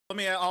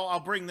I'll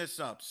bring this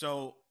up.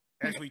 So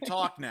as we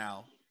talk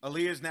now,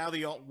 Alea is now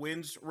the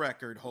wins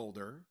record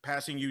holder,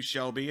 passing you,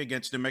 Shelby,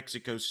 against New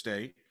Mexico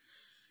State.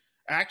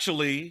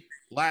 Actually,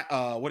 I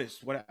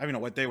don't know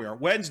what day we are.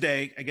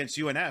 Wednesday against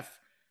UNF,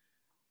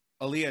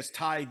 Alea's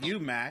tied you,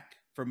 Mac,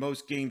 for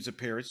most games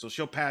appearance. So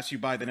she'll pass you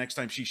by the next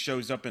time she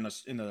shows up at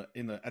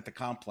the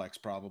complex,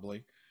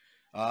 probably.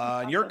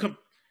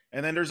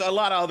 And then there's a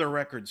lot of other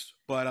records,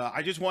 but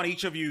I just want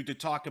each of you to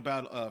talk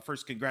about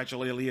first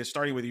congratulate Alea,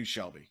 starting with you,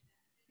 Shelby.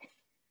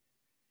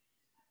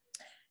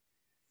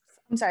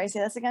 I'm sorry, say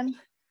this again.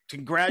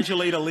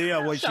 Congratulate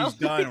Alea what she's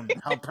done.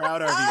 How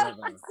proud are you of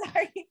her?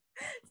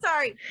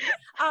 Sorry.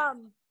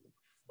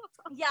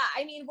 Yeah,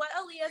 I mean, what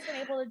Alea's been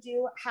able to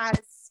do has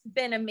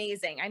been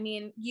amazing. I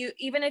mean,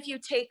 even if you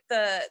take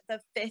the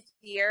fifth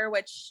year,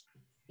 which,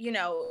 you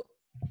know,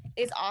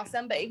 is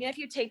awesome, but even if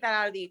you take that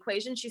out of the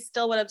equation, she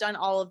still would have done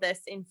all of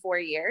this in 4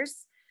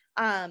 years.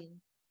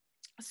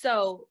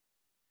 So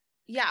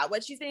yeah,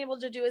 what she's been able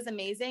to do is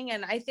amazing.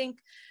 And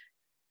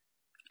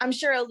I'm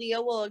sure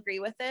Alea will agree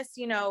with this.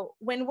 You know,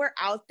 when we're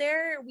out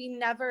there,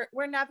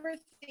 we're never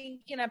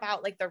thinking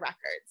about like the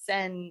records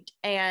and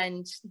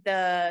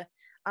the,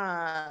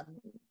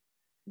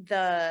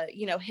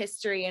 you know,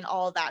 history and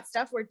all of that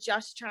stuff. We're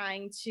just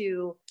trying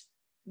to,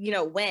 you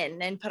know,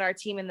 win and put our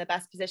team in the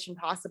best position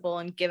possible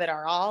and give it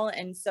our all.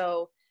 And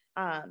so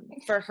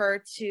for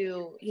her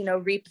to, you know,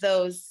 reap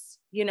those,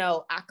 you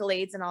know,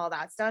 accolades and all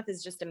that stuff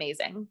is just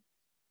amazing.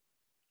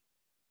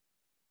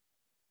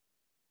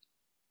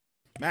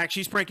 Max,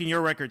 she's breaking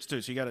your records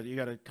too, so you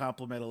gotta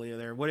compliment Alea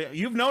there.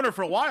 You've known her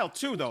for a while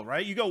too, though,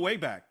 right? You go way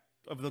back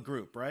of the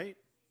group, right?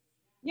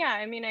 Yeah,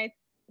 I mean,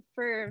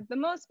 for the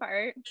most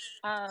part,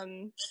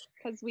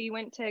 because we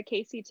went to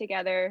Casey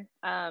together.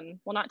 Well,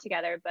 not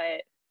together,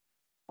 but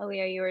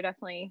Alea, you were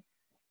definitely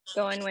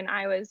going when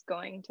I was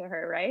going to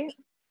her, right?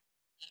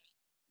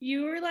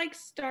 You were like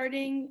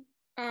starting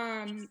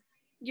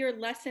your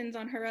lessons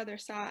on her other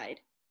side.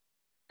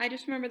 I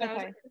just remember that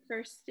was like the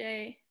first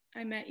day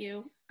I met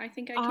you. I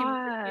think I came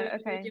up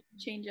with you and doing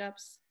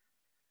change-ups.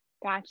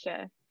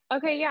 Gotcha.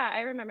 Okay, yeah,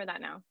 I remember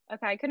that now.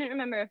 Okay, I couldn't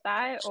remember if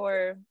that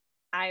or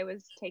I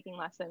was taking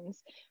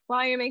lessons.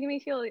 Wow, you're making me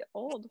feel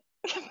old.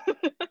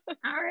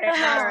 All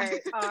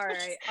right.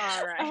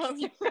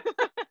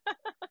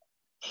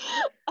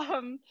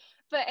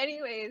 But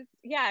anyways,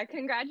 yeah,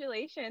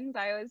 congratulations.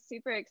 I was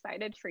super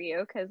excited for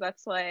you because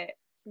that's what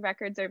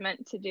records are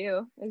meant to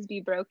do, is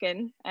be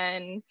broken.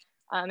 And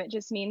it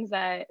just means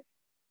that,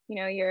 you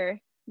know, you're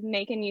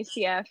making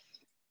UCF,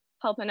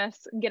 helping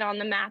us get on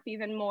the map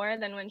even more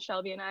than when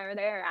Shelby and I were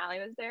there, or Allie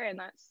was there, and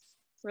that's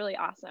really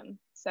awesome.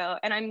 So,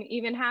 and I'm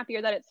even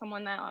happier that it's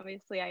someone that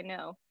obviously I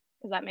know,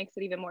 because that makes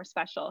it even more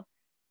special.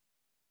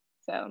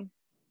 So,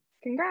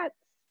 congrats.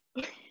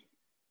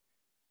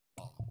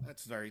 Oh,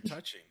 that's very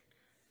touching.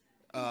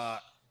 Now,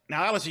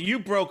 Allison, you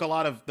broke a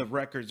lot of the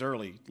records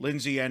early.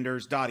 Lindsay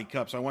Enders, Dottie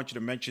Cup. So I want you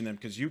to mention them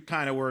because you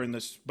kind of were in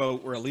this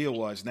boat where Alea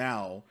was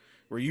now,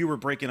 where you were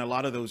breaking a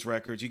lot of those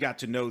records. You got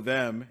to know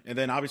them. And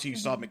then obviously you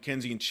saw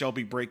Mackenzie and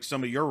Shelby break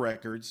some of your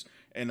records,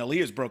 and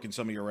Alea's broken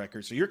some of your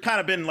records. So you're kind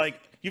of been like,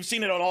 you've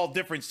seen it on all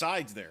different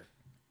sides there.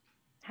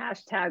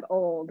 Hashtag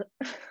old.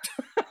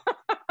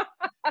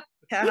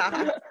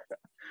 Yeah,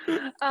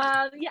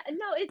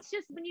 no, it's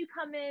just when you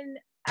come in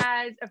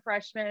as a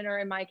freshman, or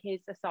in my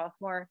case, a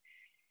sophomore,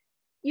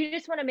 you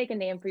just want to make a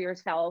name for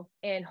yourself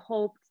and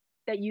hope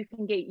that you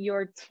can get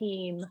your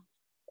team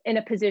in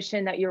a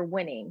position that you're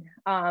winning.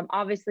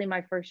 Obviously,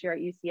 my first year at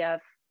UCF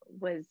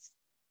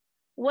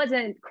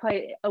wasn't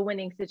quite a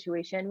winning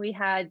situation. We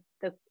had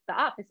the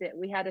opposite.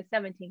 We had a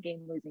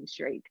 17-game losing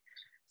streak.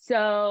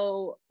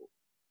 So,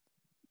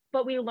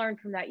 but we learned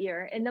from that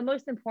year. And the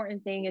most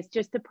important thing is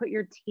just to put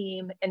your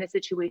team in a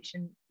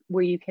situation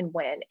where you can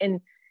win.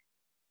 And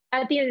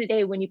at the end of the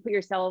day, when you put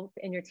yourself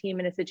and your team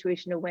in a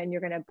situation to win,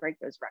 you're going to break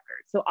those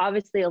records. So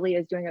obviously, Alea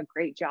is doing a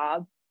great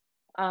job.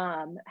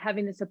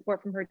 Having the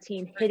support from her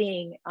team,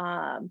 hitting,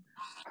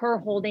 her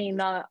holding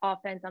the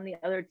offense on the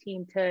other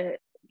team to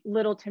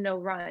little to no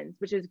runs,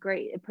 which is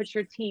great. It puts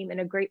your team in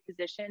a great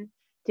position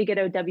to get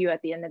a W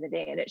at the end of the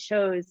day. And it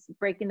shows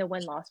breaking the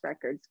win-loss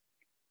records,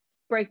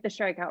 break the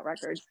strikeout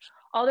records.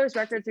 All those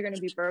records are going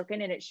to be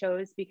broken, and it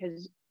shows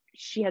because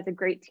she has a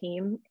great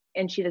team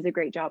and she does a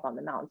great job on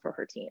the mound for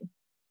her team.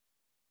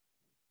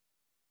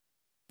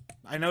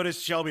 I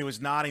noticed Shelby was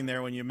nodding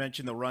there when you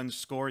mentioned the runs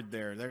scored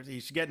there.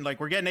 He's getting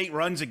we're getting 8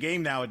 runs a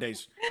game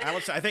nowadays.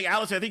 Allison, I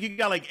think you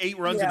got like 8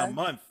 runs in a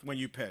month when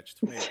you pitched.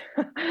 Yeah.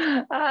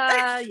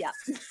 I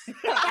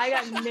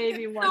got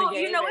maybe one a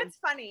game. You know what's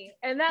funny?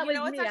 And that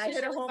was me. I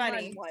hit a home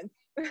run once.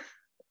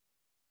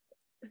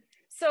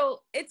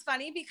 So it's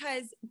funny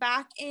because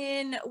back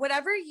in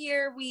whatever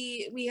year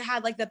we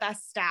had like the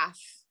best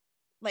staff,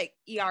 like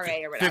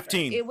ERA or whatever.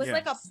 15. It was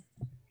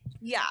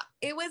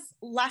it was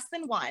less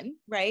than 1,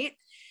 right?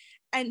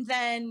 And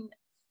then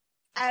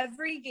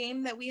every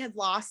game that we had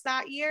lost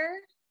that year,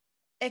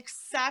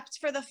 except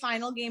for the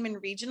final game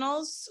in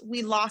regionals,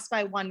 we lost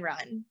by 1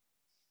 run.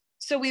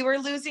 So we were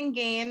losing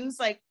games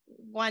like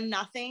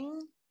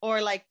 1-0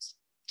 or like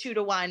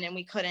 2-1 and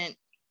we couldn't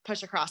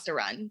push across a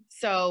run.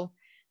 So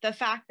the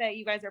fact that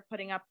you guys are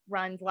putting up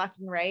runs left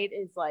and right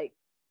is like,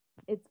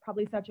 it's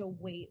probably such a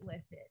weight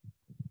lifted.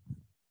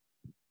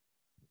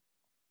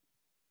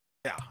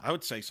 Yeah, I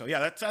would say so.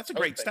 Yeah, that's a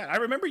great stat.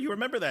 You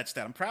remember that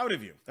stat. I'm proud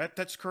of you.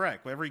 That's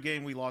correct. Every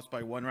game we lost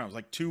by 1 run. It was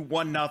like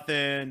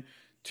 2-1-0,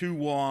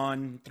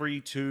 2-1,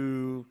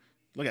 3-2.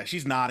 Look at,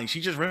 she's nodding. She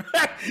just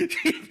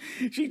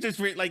she just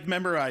like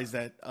memorized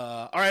that.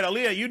 All right,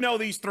 Alea, you know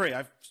these three.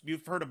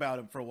 You've heard about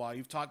them for a while.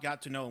 You've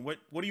got to know them.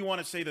 What do you want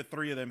to say to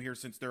 3 of them here,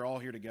 since they're all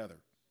here together?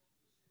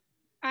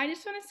 I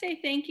just want to say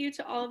thank you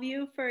to all of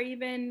you for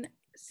even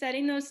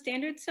setting those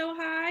standards so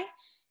high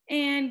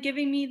and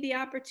giving me the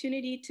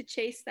opportunity to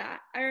chase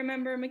that. I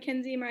remember,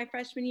 Mackenzie, my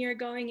freshman year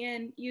going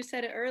in, you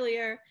said it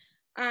earlier,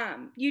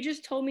 you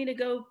just told me to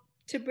go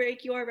to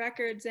break your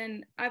records,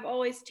 and I've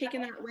always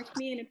taken that with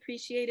me and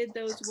appreciated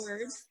those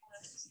words.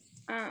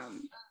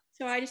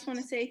 So I just want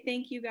to say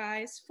thank you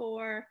guys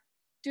for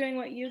doing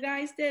what you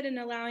guys did and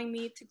allowing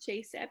me to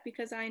chase it,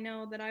 because I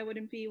know that I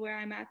wouldn't be where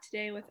I'm at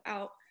today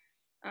without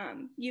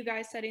you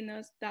guys setting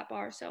that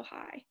bar so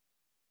high.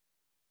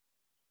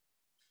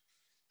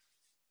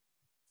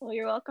 Well,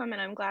 you're welcome,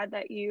 and I'm glad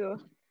that you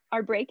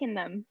are breaking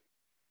them.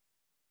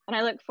 And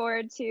I look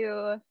forward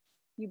to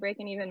you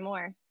breaking even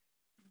more.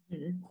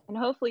 Mm-hmm. And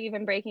hopefully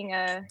even breaking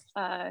a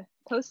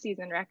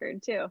postseason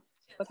record too,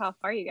 with how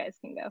far you guys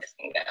can go.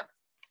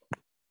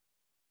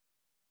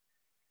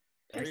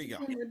 There you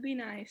go. It would be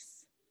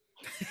nice.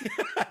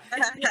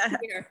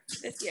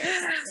 This year.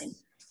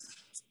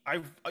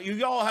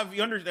 You all have,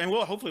 you understand,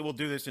 hopefully we'll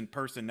do this in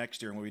person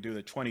next year when we do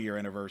the 20-year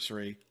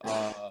anniversary.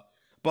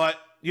 But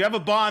you have a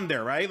bond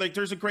there, right? Like,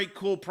 there's a great,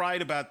 cool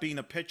pride about being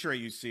a pitcher at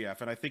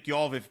UCF, and I think you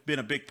all have been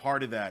a big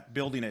part of that,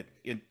 building it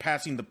and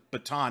passing the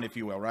baton, if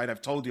you will, right?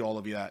 I've told you, all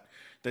of you, that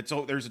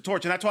there's a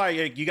torch, and that's why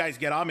you guys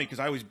get on me, because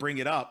I always bring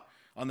it up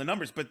on the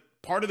numbers. But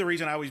part of the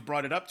reason I always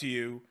brought it up to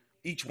you,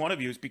 each one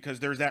of you, is because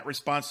there's that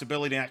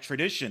responsibility and that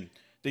tradition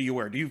that you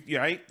wear. Do you,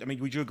 right? I mean,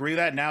 would you agree with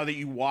that now that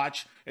you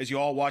watch, as you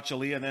all watch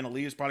Alea, and then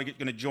Alea's probably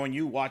going to join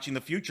you watching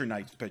the future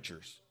Knights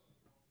pitchers?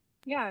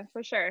 Yeah,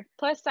 for sure.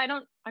 Plus,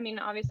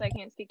 obviously I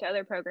can't speak to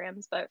other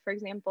programs, but for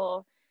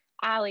example,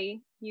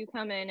 Allie, you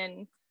come in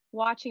and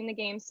watching the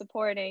game,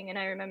 supporting, and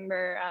I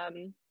remember,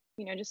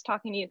 just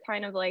talking to you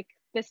kind of like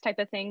this type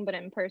of thing, but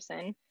in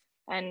person,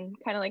 and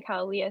kind of like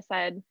how Alea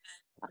said,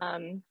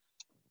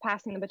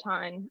 passing the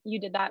baton, you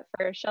did that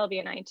for Shelby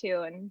and I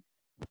too, and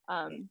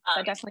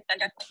that definitely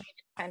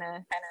kind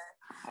of,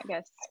 I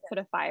guess, put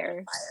a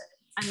fire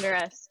under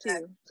us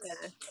too,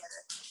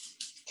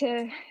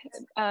 to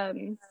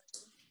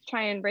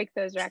try and break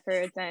those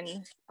records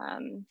and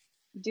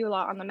do a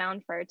lot on the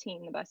mound for our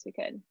team the best we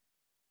could.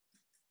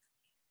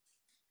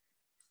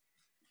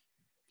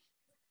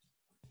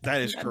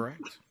 That is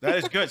correct. That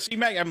is good. See,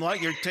 Meg, I'm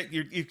like,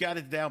 you've got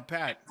it down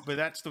pat, but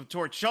that's the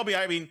torch. Shelby,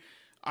 I mean,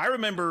 I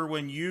remember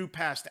when you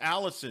passed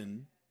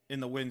Allison in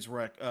the wins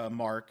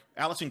mark,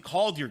 Allison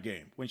called your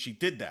game when she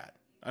did that.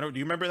 Do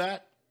you remember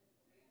that?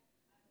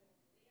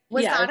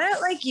 Was that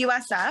at like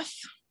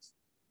USF?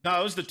 No,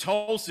 it was the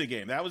Tulsa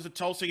game. That was the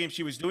Tulsa game.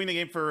 She was doing the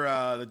game for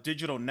the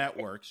digital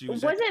network.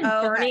 Wasn't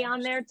Bernie on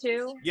there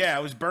too? Yeah,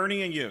 it was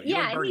Bernie and you.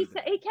 Yeah, and he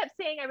kept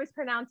saying I was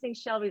pronouncing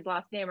Shelby's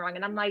last name wrong,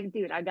 and I'm like,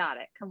 dude, I got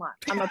it. Come on,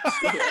 I'm All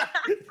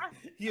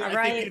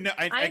right.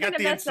 I got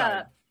the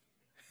inside.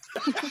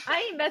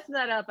 I ain't messing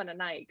that up on a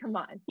night. Come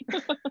on.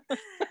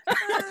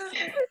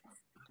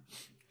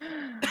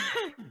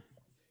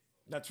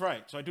 That's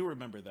right. So I do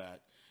remember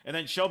that. And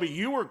then Shelby,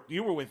 you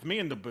were with me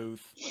in the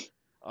booth.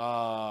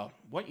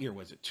 What year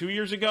was it? 2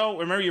 years ago?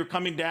 Remember, you were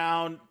coming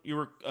down. You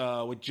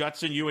were with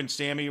Judson. You and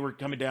Sammy were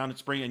coming down in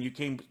spring, and you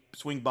came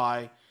swing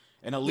by,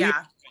 and Alea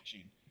was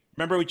pitching.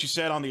 Remember what you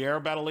said on the air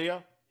about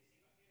Alea?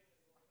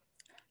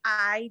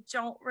 I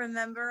don't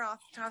remember off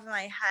the top of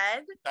my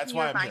head. That's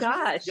why I'm here.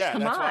 Gosh, yeah,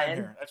 come that's on. why I'm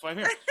here. That's why I'm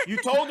here. You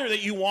told her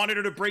that you wanted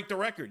her to break the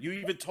record. You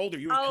even told her.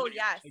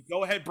 Yes.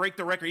 Go ahead, break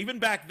the record. Even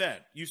back then,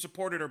 you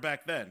supported her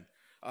back then.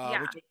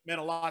 Which meant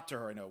a lot to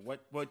her. I know.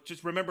 What?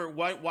 Just remember,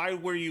 why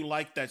were you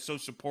like that, so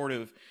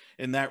supportive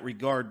in that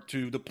regard,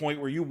 to the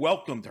point where you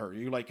welcomed her?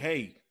 You're like,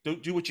 hey,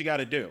 do what you got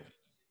to do.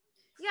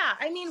 Yeah,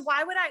 I mean,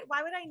 why would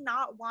I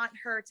not want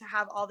her to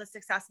have all the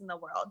success in the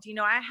world? You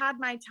know, I had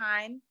my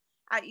time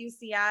at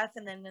UCF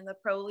and then in the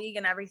pro league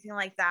and everything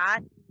like that.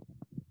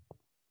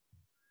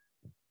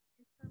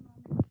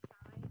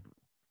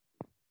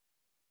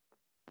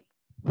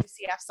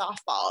 UCF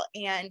softball,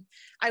 and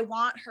I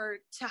want her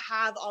to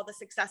have all the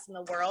success in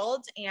the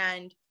world.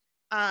 And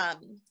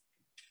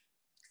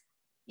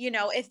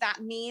if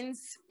that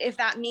means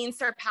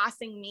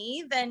surpassing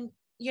me, then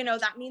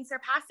that means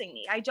surpassing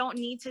me. I don't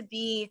need to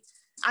be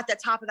at the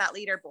top of that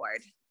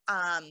leaderboard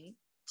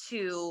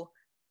to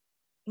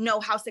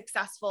know how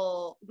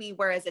successful we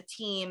were as a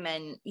team,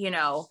 and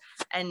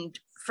and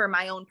for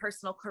my own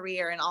personal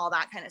career and all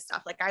that kind of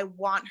stuff. Like, I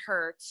want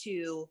her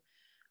to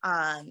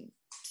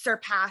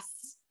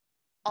surpass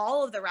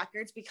all of the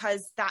records,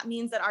 because that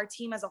means that our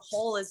team as a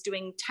whole is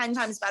doing 10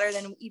 times better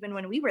than even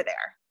when we were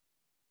there.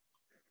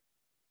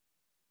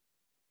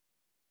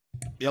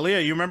 Alea,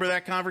 you remember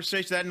that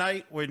conversation that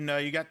night when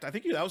you got? I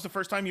think that was the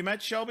first time you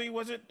met Shelby.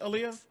 Was it,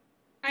 Alea?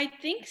 I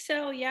think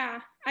so.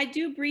 Yeah, I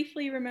do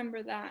briefly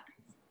remember that.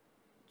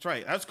 That's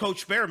right. That was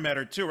Coach Bear met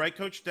her too, right,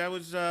 Coach? That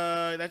was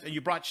that. And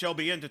you brought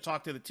Shelby in to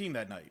talk to the team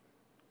that night.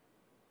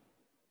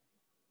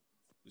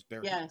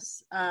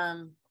 Yes.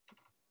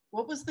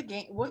 What was the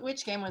game?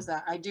 Which game was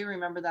that? I do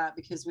remember that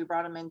because we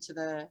brought him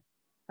into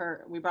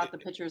we brought the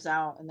pictures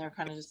out and they're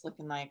kind of just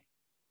looking like,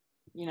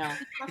 you know.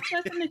 Talked to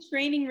us in the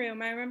training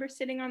room. I remember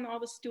sitting on all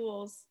the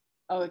stools.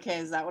 Oh, okay.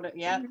 Is that what it?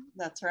 Yeah,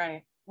 that's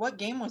right. What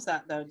game was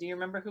that though? Do you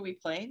remember who we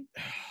played?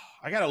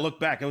 I got to look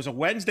back. It was a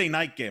Wednesday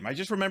night game. I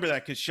just remember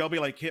that because Shelby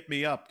like hit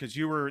me up because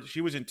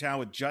she was in town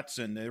with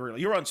Judson.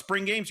 You were on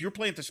spring games. You were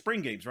playing at the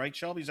spring games, right,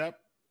 Shelby? Is that?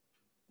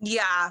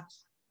 Yeah,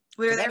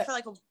 we were there for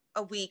like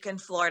a week in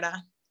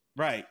Florida.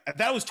 Right.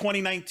 That was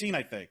 2019,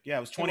 I think. Yeah,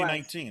 it was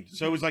 2019.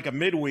 So it was like a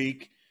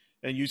midweek,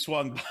 and you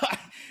swung by.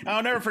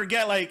 I'll never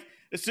forget. Like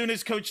as soon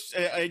as Coach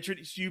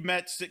you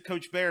met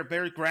Coach Bear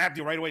grabbed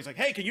you right away. He's like,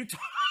 "Hey, can you talk?"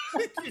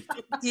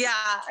 Yeah,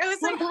 I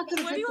was like, "What do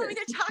you want me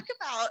to talk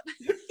about?"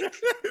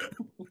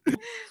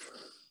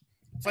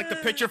 It's like the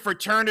picture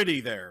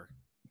fraternity there.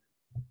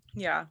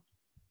 Yeah.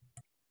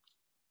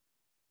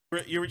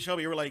 You were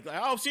Shelby. You were like,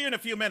 "I'll see you in a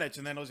few minutes,"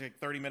 and then it was like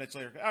 30 minutes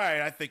later. All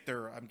right, I think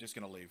I'm just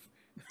gonna leave.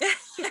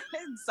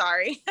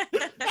 Sorry.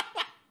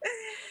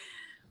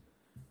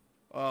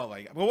 Oh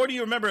my God! Well, what do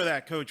you remember of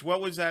that, Coach?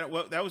 What was that?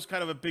 That was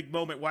kind of a big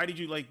moment. Why did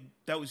you like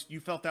that? You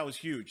felt that was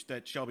huge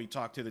that Shelby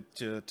talked to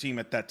the team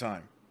at that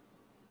time.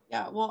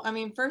 Yeah, well, I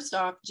mean, first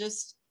off,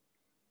 just,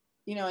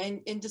 you know,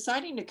 in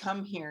deciding to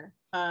come here,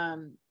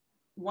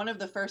 one of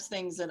the first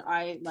things that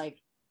I like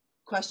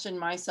questioned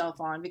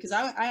myself on, because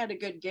I had a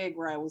good gig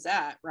where I was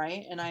at,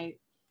 right? And I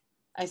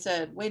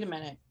said, wait a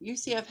minute,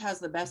 UCF has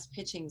the best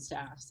pitching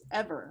staffs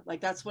ever.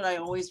 Like, that's what I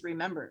always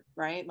remembered,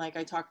 right? Like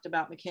I talked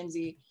about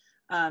Mackenzie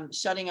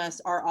shutting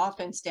our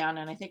offense down.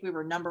 And I think we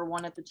were number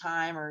 1 at the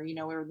time, or, you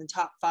know, we were in the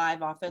top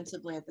 5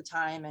 offensively at the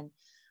time.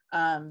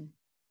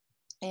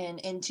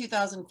 And in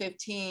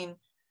 2015,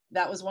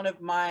 that was one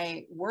of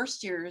my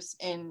worst years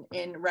in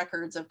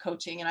records of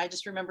coaching. And I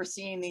just remember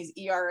seeing these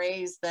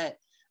ERAs that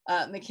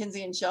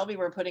Mackenzie and Shelby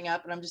were putting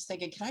up. And I'm just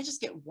thinking, can I just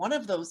get one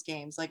of those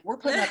games? Like, we're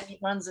putting up 8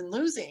 runs and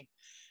losing.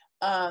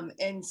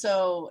 And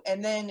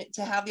then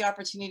to have the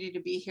opportunity to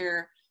be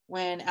here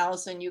when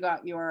Allison, you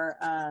got your,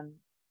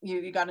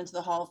 you got into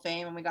the Hall of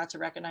Fame and we got to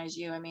recognize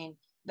you. I mean,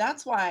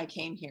 that's why I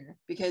came here,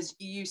 because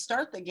you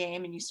start the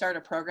game and you start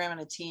a program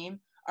and a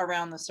team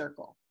around the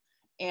circle.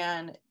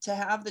 And to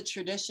have the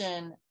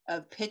tradition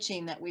of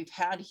pitching that we've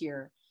had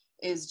here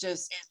is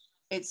just,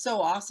 it's so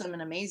awesome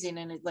and amazing.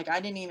 And like, I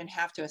didn't even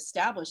have to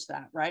establish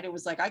that, right? It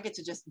was like, I get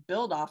to just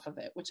build off of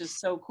it, which is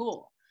so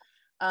cool.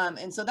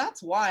 And so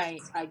that's why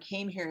I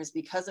came here, is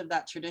because of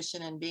that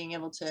tradition and being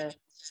able to,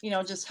 you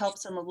know, just help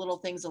some little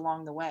things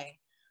along the way.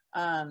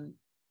 And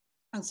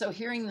so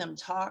hearing them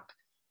talk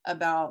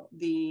about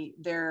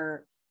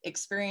their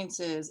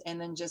experiences, and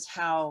then just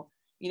how,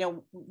 you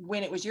know,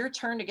 when it was your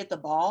turn to get the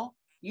ball,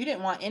 you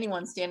didn't want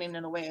anyone standing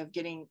in the way of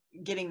getting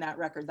that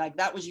record. Like,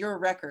 that was your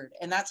record,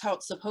 and that's how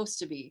it's supposed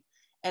to be.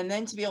 And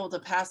then to be able to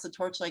pass the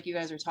torch like you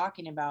guys are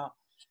talking about,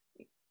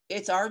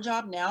 it's our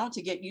job now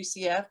to get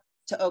UCF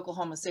to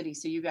Oklahoma City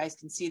so you guys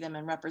can see them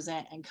and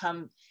represent and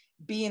come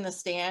be in the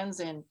stands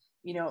and,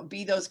 you know,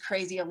 be those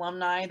crazy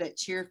alumni that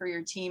cheer for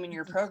your team and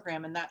your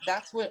program. And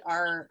that's what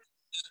our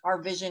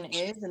vision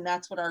is, and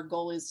that's what our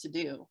goal is to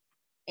do.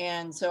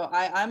 And so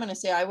I'm going to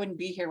say I wouldn't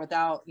be here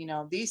without, you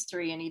know, these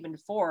 3 and even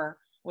 4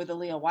 with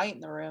Alea White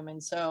in the room.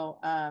 And so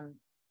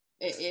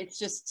it's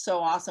just so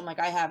awesome. Like,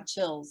 I have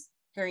chills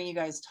hearing you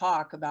guys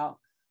talk about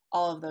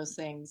all of those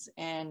things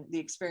and the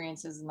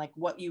experiences and like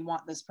what you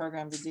want this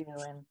program to do.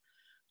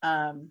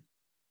 And,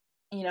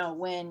 you know,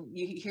 when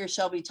you hear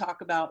Shelby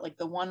talk about like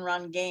the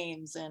 1-run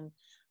games,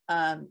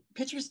 and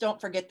pitchers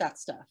don't forget that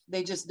stuff.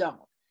 They just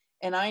don't.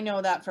 And I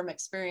know that from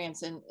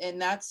experience.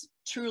 And that's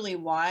truly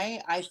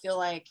why I feel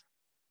like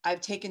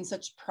I've taken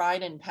such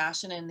pride and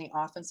passion in the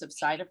offensive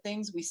side of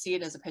things. We see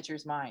it as a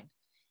pitcher's mind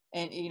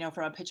and, you know,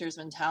 from a pitcher's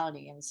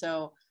mentality. And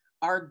so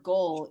our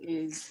goal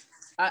is,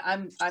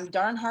 I'm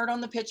darn hard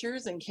on the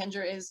pitchers, and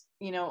Kendra is,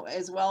 you know,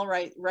 as well,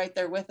 right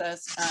there with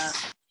us.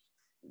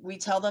 We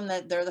tell them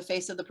that they're the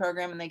face of the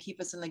program and they keep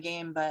us in the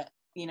game, but,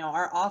 you know,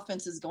 our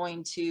offense is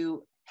going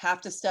to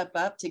have to step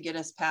up to get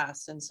us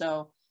past. And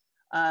so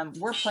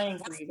we're playing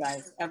for you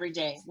guys every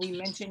day. We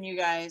mention you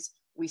guys,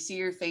 we see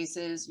your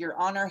faces, you're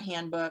on our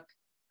handbook.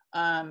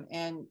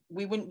 And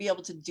we wouldn't be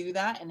able to do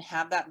that and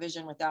have that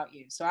vision without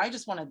you. So I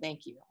just want to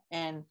thank you,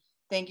 and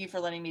thank you for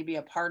letting me be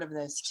a part of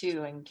this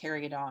too and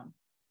carry it on.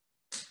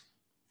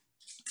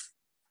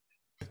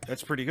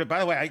 That's pretty good. By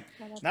the way,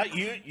 not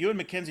you and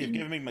Mackenzie have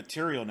given me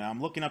material now. I'm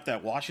looking up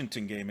that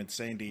Washington game in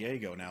San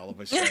Diego now all of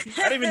a sudden.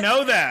 I didn't even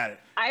know that.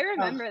 I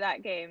remember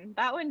that game.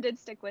 That one did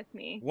stick with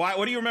me. Why?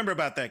 What do you remember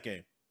about that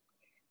game?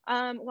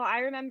 Well, I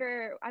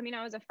remember, I mean,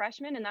 I was a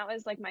freshman and that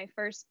was like my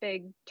first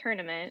big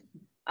tournament.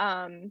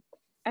 And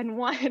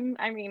one,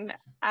 I mean,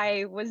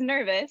 I was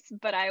nervous,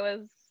 but I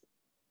was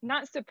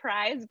not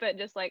surprised, but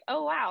just like,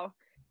 oh, wow,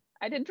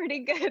 I did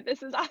pretty good.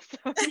 This is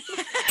awesome.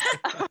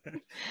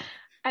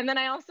 And then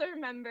I also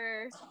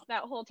remember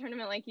that whole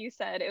tournament, like you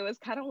said, it was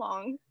kind of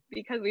long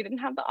because we didn't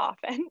have the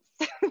offense.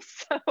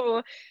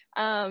 So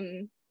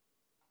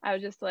I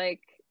was just like,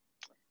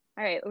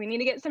 all right, we need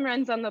to get some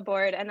runs on the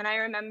board. And then I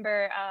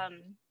remember,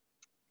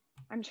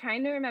 I'm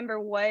trying to remember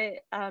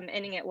what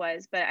inning it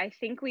was, but I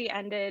think we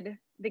ended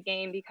the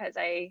game because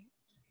I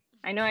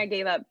know I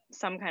gave up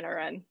some kind of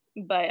run.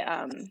 But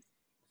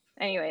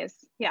anyways,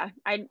 yeah,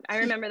 I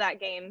remember that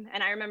game,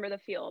 and I remember the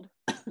field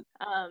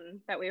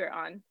that we were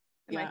on.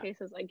 And my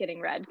face is like getting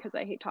red because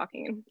I hate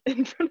talking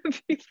in front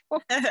of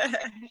people.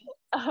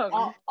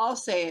 I'll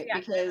say it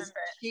because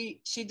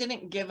she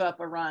didn't give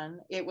up a run.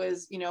 It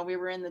was, you know, we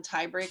were in the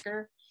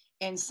tiebreaker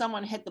and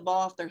someone hit the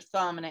ball off their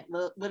thumb and it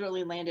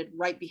literally landed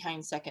right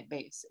behind second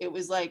base. It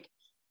was like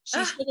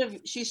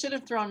she should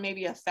have thrown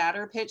maybe a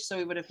fatter pitch so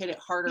we would have hit it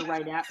harder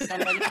right at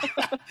somebody.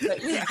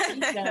 But she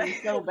beat them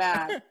so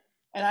bad.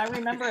 And I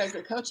remember as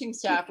a coaching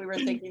staff, we were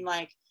thinking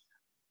like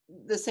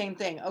the same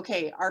thing.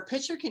 Okay, our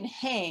pitcher can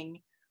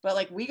hang, but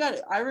like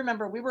I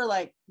remember we were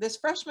like, this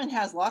freshman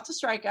has lots of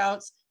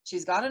strikeouts.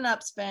 She's got an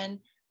upspin.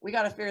 We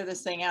got to figure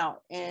this thing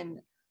out. And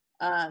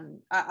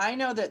I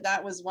know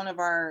that was one of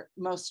our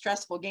most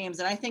stressful games.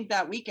 And I think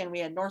that weekend we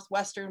had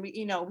Northwestern,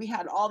 we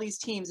had all these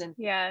teams and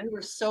we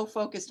were so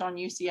focused on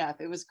UCF.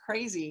 It was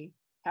crazy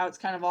how it's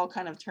kind of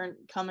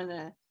come in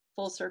a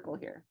full circle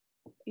here.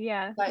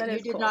 Yeah. But you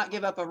did not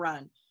give up a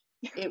run.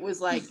 It was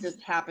like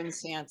just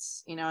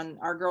happenstance, and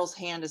our girl's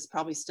hand is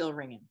probably still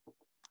ringing.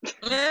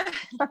 Yeah,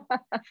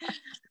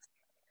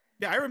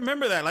 I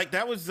remember that. Like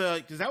that was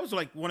because that was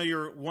like one of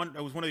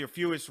your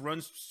fewest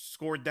runs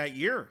scored that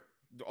year,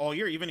 all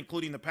year, even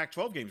including the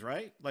Pac-12 games,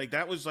 right? Like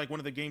that was like one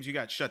of the games you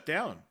got shut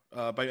down.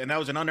 And that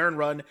was an unearned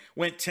run.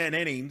 Went 10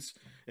 innings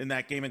in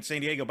that game in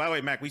San Diego. By the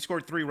way, Mac, we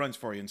scored 3 runs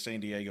for you in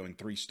San Diego in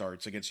 3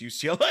 starts against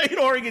UCLA and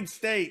Oregon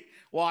State,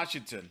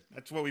 Washington.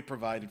 That's what we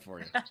provided for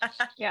you.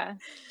 Yeah,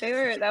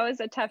 that was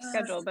a tough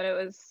schedule, but it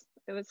was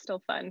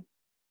still fun.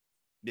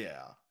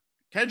 Yeah.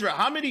 Kendra,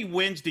 how many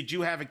wins did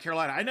you have in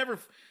Carolina? I never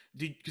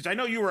did, because I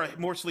know you were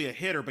mostly a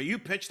hitter, but you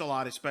pitched a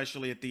lot,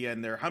 especially at the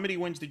end there. How many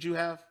wins did you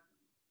have?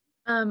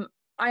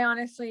 I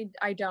honestly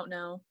don't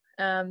know.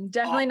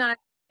 Definitely not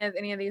as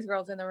any of these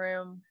girls in the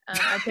room.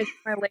 I pitched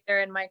more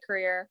later in my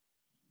career.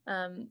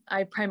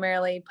 I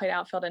primarily played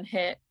outfield and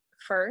hit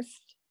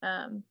first.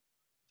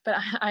 But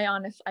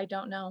I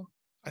don't know.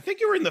 I think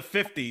you were in the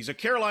 50s. A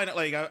Carolina,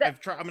 like I'm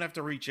gonna have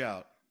to reach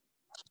out.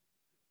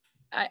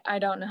 I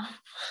don't know.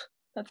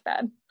 That's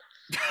bad.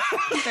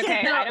 It's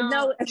okay. No, I don't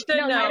know it's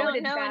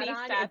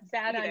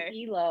bad on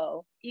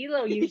ELO.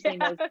 ELO usually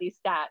knows these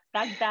stats.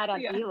 That's bad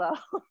on ELO.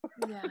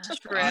 Yeah,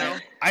 true.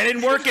 I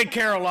didn't work in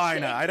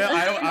Carolina.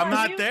 I'm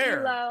not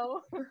there.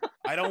 ELO.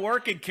 I don't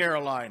work in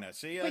Carolina.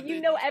 See, but you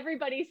know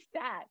everybody's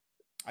stats.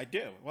 I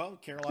do. Well,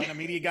 Carolina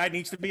Media Guide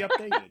needs to be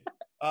updated.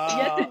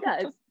 Yes, it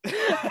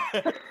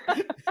does.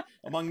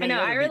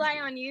 I rely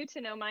on you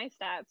to know my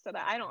stats so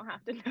that I don't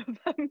have to know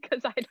them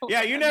because I don't.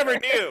 Yeah, you never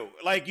knew.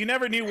 Like you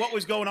never knew what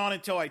was going on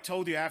until I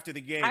told you after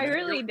the game. I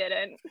really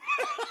didn't.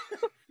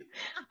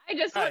 I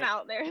just went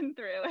out there and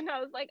threw, and I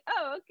was like,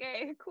 "Oh,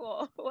 okay,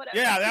 cool, whatever."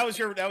 Yeah, that was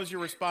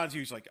your response. He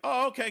was like,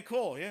 "Oh, okay,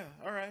 cool, yeah,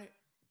 all right."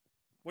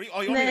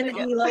 And then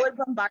Elo would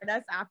bombard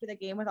us after the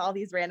game with all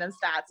these random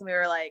stats, and we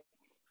were like,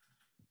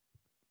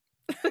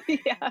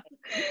 yeah.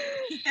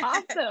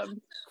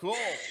 Awesome. Cool.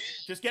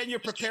 Just getting you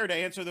prepared to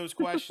answer those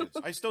questions.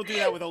 I still do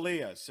that with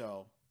Alea,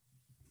 so.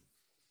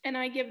 And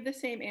I give the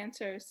same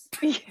answers.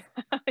 Yeah.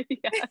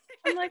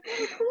 I'm like,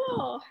 oh,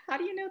 cool. How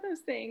do you know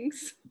those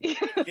things?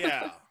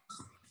 Yeah.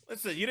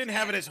 Listen, you didn't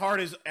have it as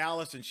hard as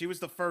Allison. She was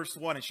the first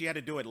one, and she had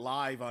to do it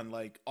live on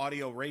like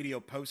audio,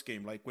 radio, post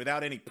game, like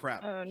without any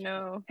prep. Oh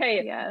no!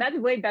 Hey, that's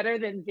way better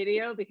than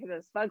video because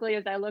as fugly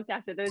as I looked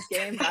after those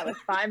games, I was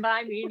fine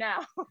by me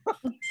now.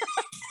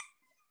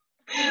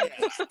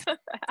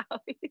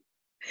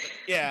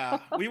 Yeah,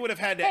 we would have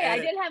had to. Hey,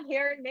 edit. I did have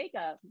hair and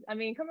makeup. I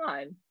mean, come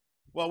on.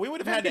 Well, we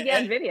would have had to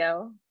edit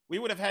video. We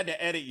would have had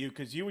to edit you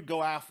because you would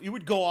go off. You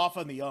would go off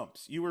on the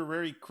umps. You were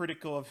very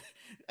critical of.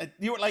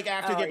 You were like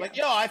after the game, like,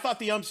 I thought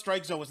the ump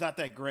strike zone was not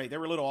that great. They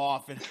were a little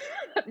off. And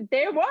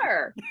they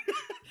were.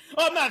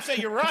 Well, I'm not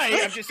saying you're right.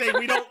 I'm just saying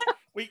we don't.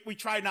 We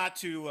try not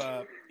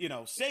to,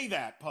 say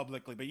that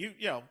publicly. But you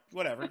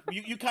whatever.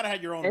 You kind of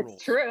had your own rules.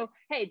 It's true.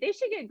 Hey, they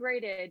should get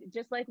graded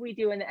just like we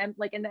do in the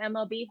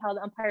MLB. How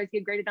the umpires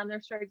get graded on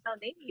their strike zone.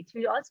 They need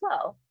to as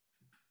well.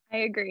 I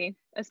agree,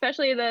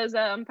 especially those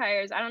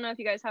umpires. I don't know if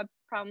you guys have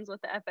problems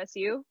with the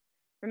FSU.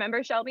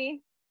 Remember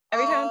Shelby?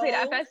 Every time we played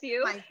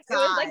FSU, it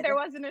was like there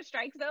wasn't a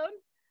strike zone.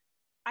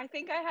 I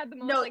think I had the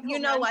most. No, you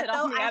know what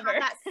though? I had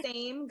that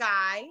same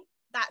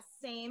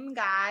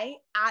guy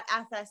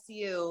at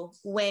FSU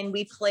when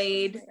we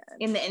played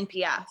in the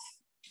NPF.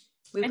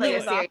 We played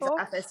a series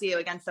at FSU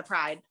against the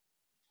Pride.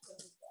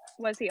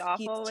 Was he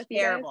awful with you?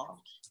 Terrible.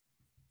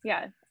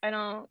 Yeah, I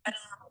don't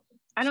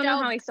know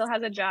how he still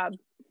has a job.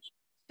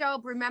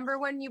 Job, remember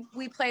when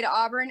we played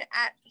Auburn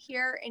at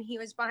here and he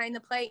was behind the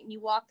plate and you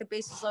walked the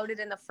bases loaded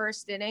in the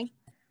first inning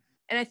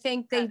and I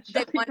think they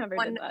won never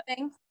one did that.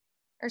 thing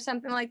or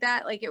something like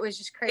that. Like it was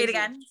just Say it crazy.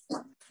 again.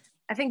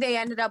 I think they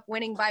ended up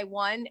winning by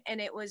 1, and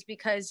it was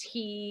because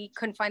he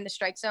couldn't find the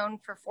strike zone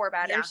for 4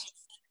 batters.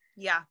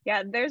 Yeah.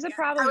 Yeah, there's a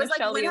problem I was with like,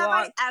 Shelby when have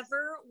walk. I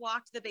ever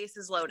walked the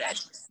bases loaded?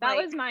 That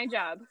Like, was my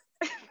job.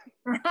 If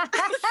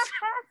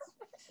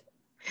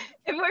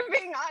we're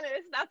being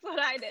honest, that's what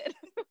I did.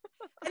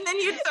 and then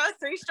you'd throw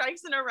 3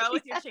 strikes in a row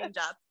with your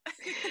changeup.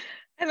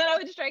 And then I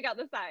would strike out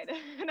the side,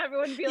 and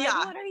everyone would be like,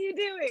 Yeah. what are you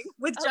doing?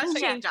 With I was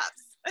just like,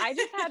 changeups. I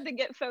just had to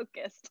get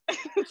focused.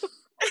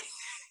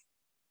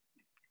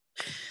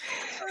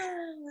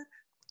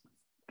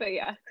 But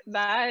yeah,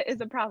 that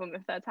is a problem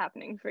if that's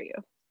happening for you.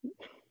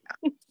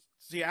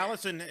 See,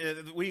 Allison,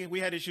 we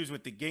had issues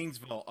with the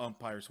Gainesville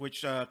umpires,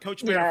 which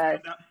Coach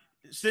Yes.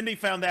 Cindy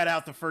found that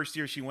out the first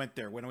year she went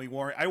there. When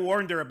I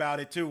warned her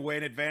about it too, way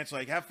in advance.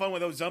 Like, have fun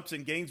with those umps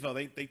in Gainesville.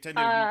 They tend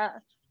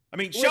to. I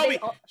mean, Shelby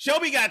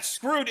got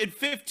screwed in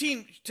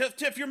 15.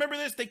 Tiff, you remember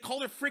this? They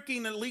called a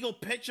freaking illegal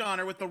pitch on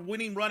her with the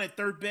winning run at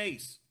third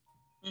base.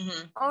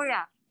 Mm-hmm. Oh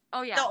yeah.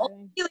 The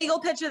only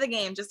illegal pitch of the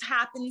game just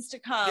happens to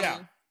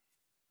come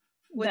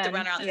with the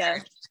runner out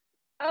there.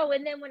 Oh,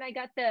 and then when I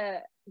got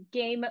the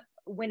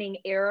game-winning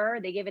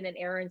error, they gave it an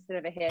error instead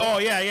of a hit. Oh,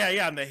 yeah.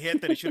 And the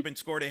hit that it should have been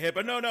scored a hit.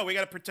 But no, we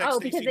got to protect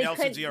Stacey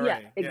Nelson's ERA.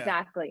 Yeah,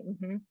 exactly.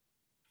 Mm-hmm.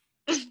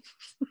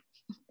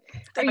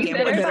 Are you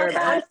bitter about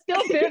that? I'm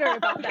still bitter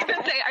about that. I was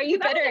gonna say, are you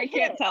bitter? I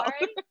can't tell.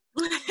 Right?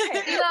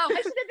 I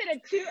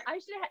should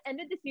have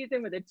ended the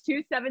season with a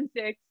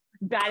 2.76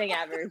 batting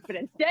average, but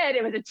instead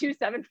it was a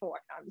 2.74. No,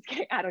 I'm just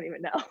kidding. I don't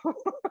even know.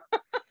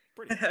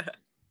 Pretty.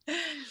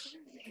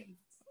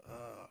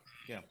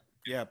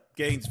 Yeah,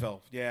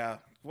 Gainesville. Yeah,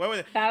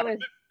 that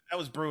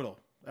was brutal.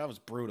 That was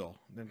brutal.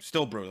 And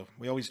still brutal.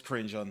 We always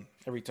cringe on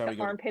every time we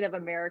go. Armpit of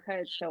America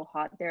is so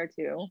hot there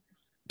too.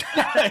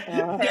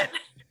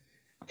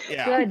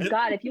 Yeah. Good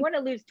God, if you want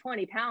to lose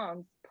 20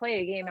 pounds,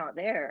 play a game out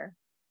there.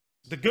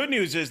 The good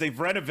news is they've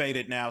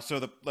renovated now, so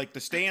the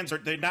stands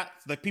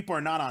the people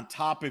are not on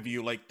top of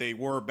you like they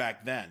were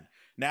back then.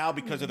 Now,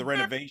 because of the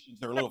renovations,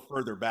 they're a little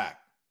further back.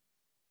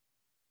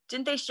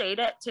 Didn't they shade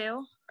it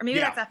too? Or maybe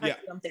that's FSU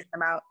I'm thinking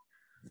about.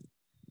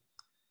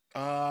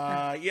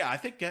 I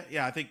think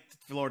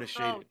Florida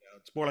shaded it.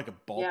 It's more like a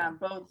ball. Yeah,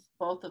 both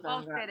of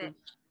them.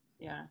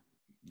 Yeah.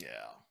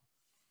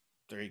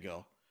 There you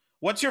go.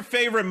 What's your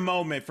favorite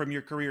moment from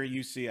your career at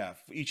UCF?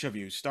 Each of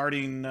you,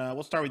 starting.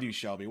 We'll start with you,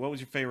 Shelby. What was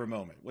your favorite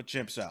moment? What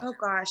jumps out? Oh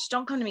gosh,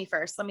 don't come to me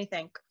first. Let me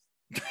think.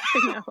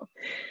 No.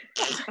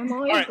 I'm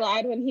always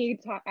glad when he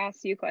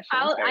asks you questions.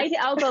 I'll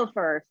go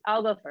first.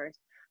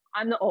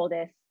 I'm the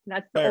oldest.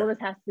 That's the oldest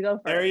has to go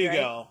first. There you right?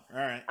 go. All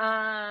right.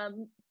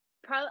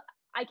 Probably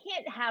I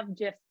can't have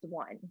just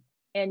one,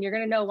 and you're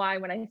gonna know why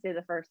when I say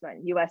the first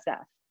one.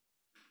 USF.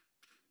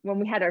 When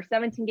we had our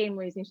 17-game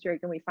losing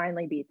streak and we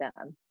finally beat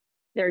them.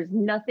 There's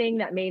nothing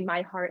that made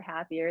my heart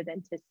happier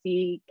than to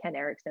see Ken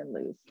Erickson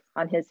lose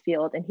on his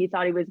field, and he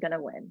thought he was going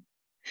to win.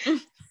 We're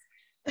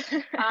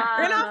going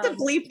to have to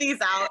bleep these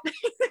out.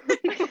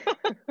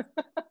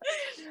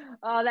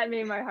 Oh, that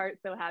made my heart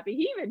so happy.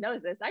 He even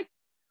knows this.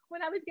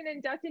 When I was going to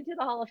induct into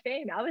the Hall of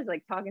Fame, I was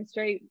like talking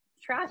straight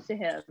trash to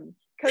him.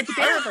 Coach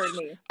Bear heard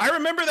me. I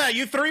remember that.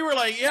 You three were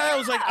like,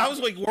 I was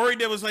worried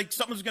there was like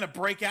something was going to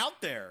break out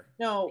there.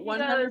 No,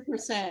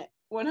 100%.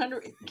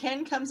 100.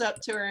 Ken comes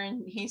up to her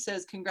and he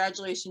says,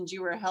 "Congratulations,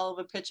 you were a hell of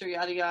a pitcher,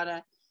 yada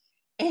yada."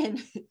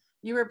 And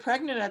you were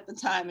pregnant at the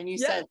time, and you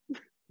said,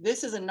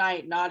 "This is a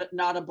night, not a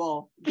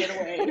bull. Get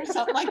away," or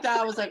something like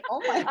that. I was like,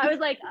 "Oh my!" I was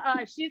like,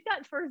 "She's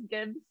got first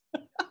dibs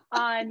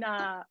on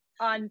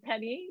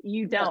Penny.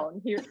 You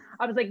don't."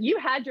 I was like, "You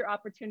had your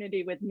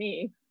opportunity with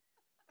me,"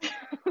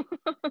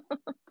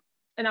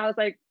 and I was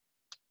like,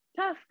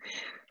 "Tough."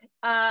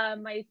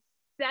 My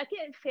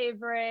second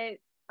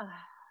favorite.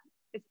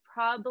 It's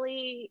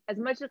probably, as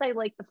much as I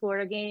like the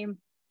Florida game,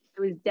 it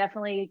was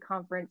definitely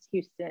Conference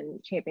Houston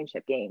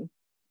championship game.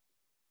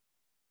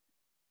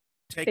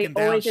 Taking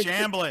down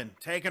Shamblin,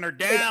 taking her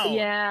down.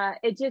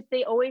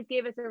 They always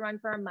gave us a run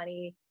for our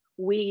money.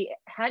 We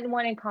hadn't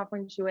won in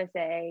Conference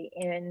USA,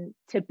 and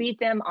to beat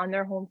them on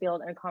their home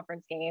field in a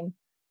conference game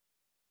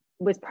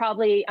was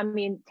probably,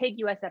 take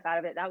USF out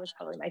of it, that was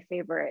probably my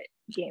favorite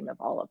game of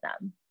all of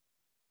them.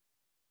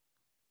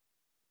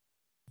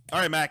 All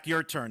right, Mac,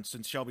 your turn.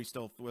 Since Shelby's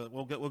still,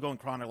 we'll go in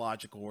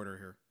chronological order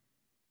here.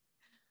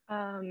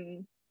 I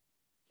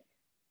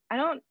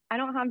don't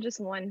have just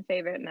one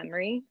favorite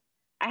memory.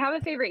 I have a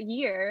favorite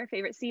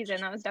favorite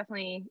season. That was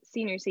definitely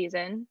senior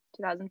season,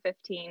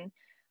 2015.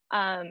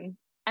 And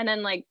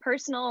then like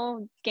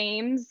personal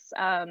games,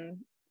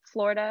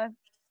 Florida,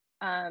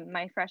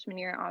 my freshman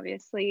year,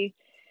 obviously,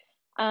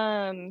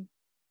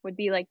 would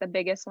be like the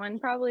biggest one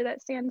probably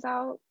that stands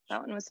out.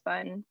 That one was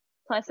fun.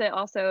 Plus, it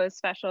also is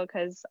special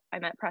because I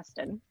met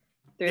Preston.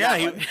 You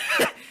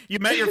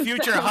met your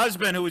future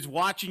husband who was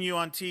watching you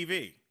on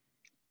TV.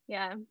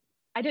 Yeah,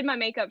 I did my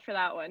makeup for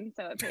that one,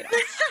 so it paid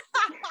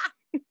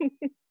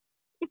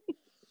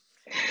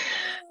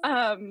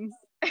off.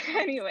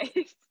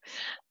 Anyways,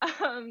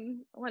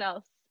 what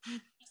else?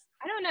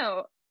 I don't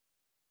know.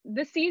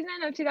 the season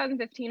of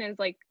 2015 is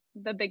like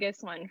the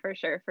biggest one for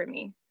sure for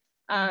me.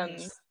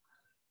 And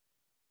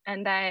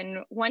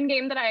then one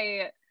game that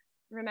I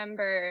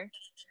remember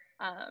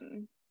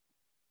on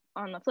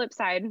the flip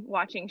side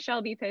watching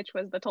Shelby pitch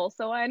was the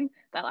Tulsa one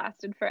that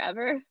lasted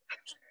forever.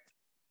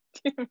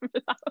 Do you remember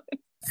that one?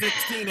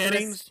 16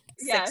 innings.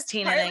 Yeah,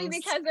 16 partly innings.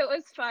 because it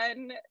was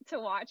fun to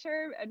watch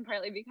her, and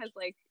partly because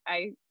like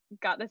I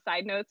got the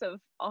side notes of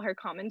all her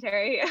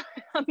commentary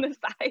on the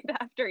side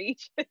after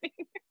each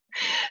inning.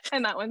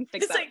 And that one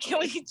sticks It's out. like, can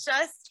we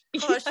just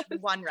push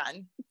one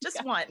run?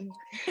 Just one.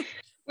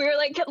 We were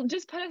like,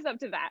 just put us up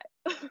to that.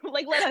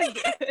 Like, let us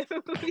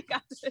we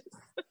got this.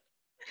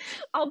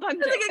 I'll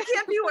punch it. Like, it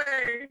can't be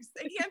worse.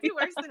 It can't be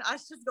worse than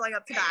us just going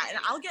up to bat. And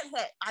I'll get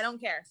hit. I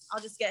don't care. I'll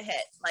just get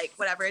hit. Like,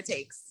 whatever it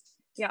takes.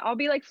 Yeah, I'll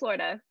be like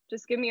Florida.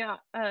 Just give me a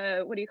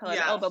what do you call it?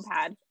 Elbow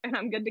pad, and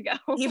I'm good to go.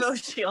 Evo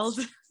shield.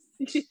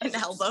 An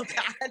elbow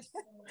pad.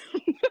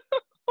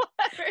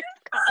 Whatever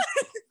it's called.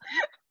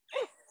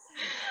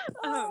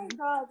 Oh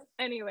God.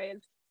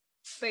 Anyways,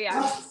 but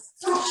yeah.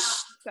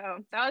 So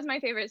that was my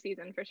favorite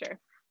season for sure.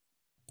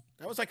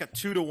 That was like a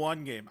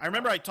 2-1 game. I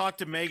remember I talked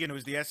to Megan, who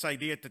was the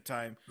SID at the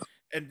time.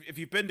 And if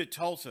you've been to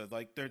Tulsa,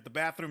 like the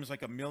bathroom is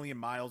like a million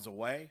miles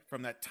away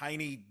from that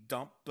tiny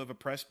dump of a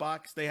press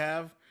box they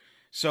have.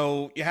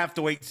 So you have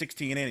to wait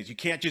 16 innings. You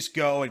can't just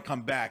go and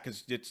come back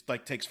because it's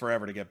like takes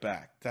forever to get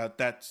back.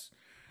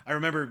 I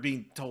remember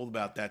being told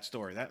about that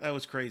story. That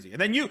was crazy.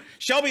 And then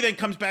Shelby then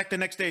comes back the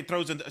next day and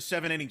throws a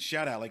 7-inning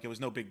shutout like it was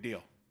no big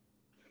deal.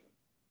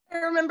 I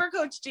remember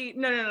Coach G.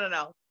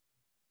 No.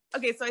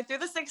 Okay, so I threw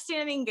the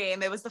 16-inning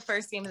game. It was the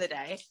first game of the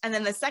day. And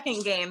then the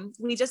second game,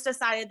 we just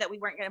decided that we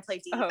weren't going to play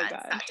defense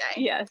that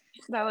day. Yes,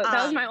 that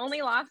was my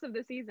only loss of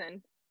the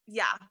season.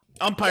 Yeah.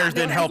 Umpires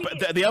didn't help.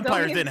 The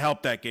umpires didn't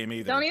help that game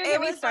either. Don't even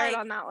get me started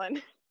on that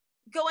one.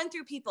 Going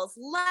through people's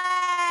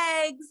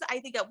legs. I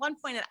think at one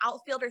point an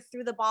outfielder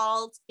threw the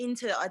ball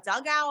into a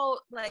dugout.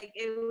 Like,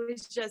 it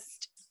was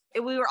just,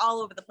 we were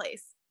all over the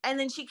place. And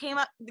then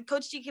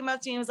Coach G came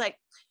up to me and was like,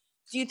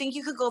 do you think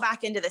you could go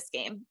back into this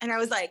game? And I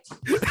was like,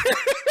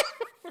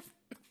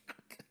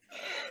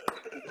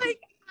 I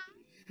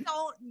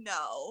don't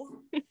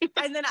know.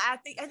 And then I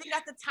think at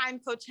the time,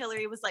 Coach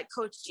Hillary was like,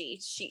 Coach G,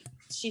 she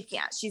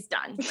can't. She's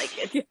done. Like,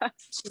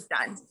 she's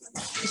done.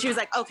 And she was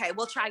like, okay,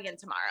 we'll try again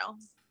tomorrow.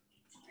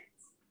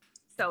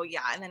 So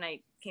yeah, and then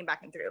I came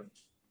back and threw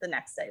the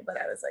next day, but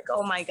I was like,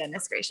 oh my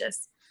goodness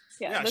gracious.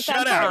 Yeah, the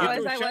sad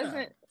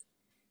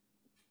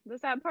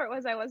part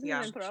was I wasn't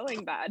even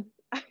throwing bad.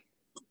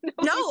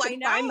 No, I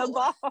know. Find the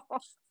ball.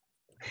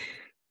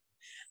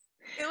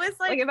 It was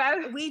like it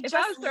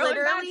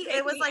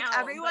was like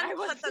everyone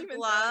put the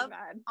glove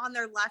on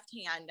their left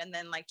hand and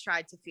then like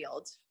tried to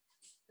field.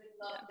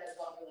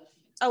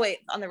 Oh wait,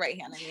 on the right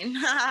hand, I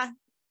mean.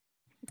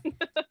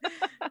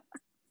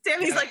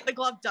 Sammy's like, the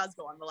glove does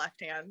go on the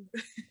left hand.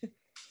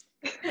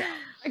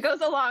 It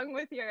goes along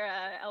with your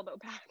elbow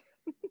pad.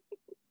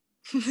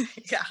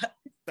 Yeah.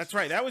 That's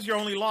right. That was your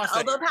only loss. The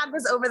elbow pad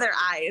was over their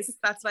eyes.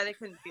 That's why they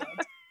couldn't field.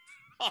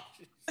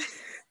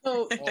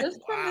 So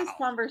just from this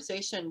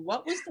conversation,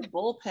 what was the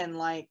bullpen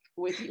like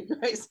with you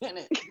guys in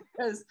it?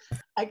 Because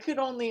I could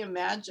only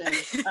imagine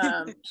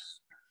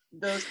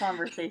those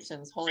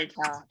conversations. Holy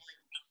cow.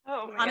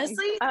 Oh, man.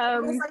 Honestly,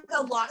 it was like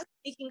a lot of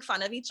making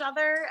fun of each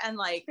other and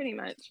like pretty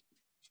much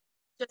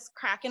just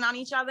cracking on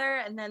each other.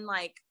 And then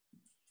like,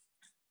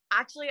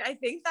 actually, I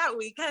think that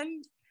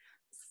weekend,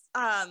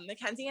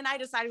 Mackenzie and I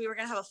decided we were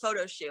going to have a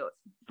photo shoot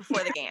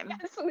before the game.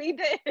 Yes, we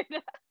did.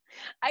 Do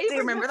you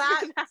remember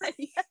that? Yes.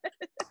 Like,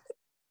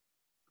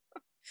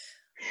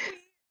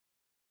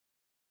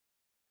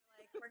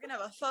 we're gonna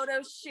have a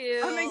photo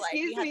shoot.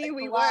 Excuse me,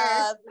 we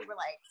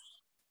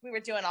were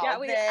doing all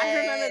this. I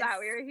remember that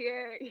we were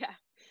here. Yeah,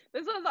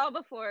 this was all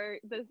before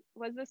this.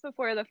 Was this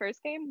before the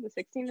first game, the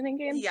 16-inning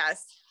game?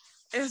 Yes,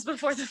 it was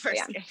before the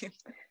first game. Did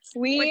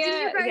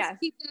you guys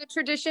keep that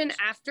tradition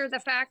after the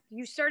fact?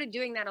 You started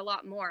doing that a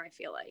lot more, I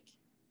feel like.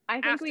 I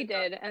think we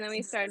did, and then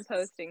we started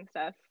posting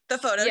stuff. The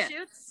photo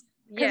shoots?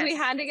 Because we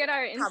had to get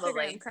our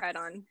Instagram cred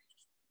on.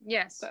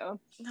 Yes. So.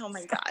 Oh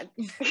my God.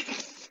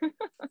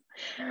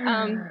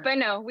 But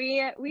no,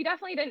 we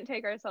definitely didn't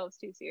take ourselves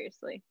too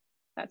seriously.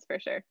 That's for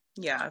sure.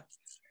 Yeah.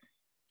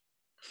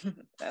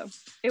 So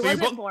it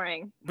wasn't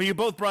boring. But you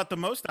both brought the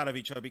most out of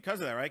each other because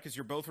of that, right? Because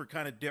you both were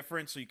kind of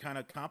different, so you kind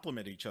of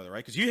complement each other,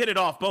 right? Because you hit it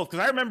off both.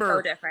 Because I remember.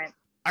 So different.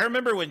 I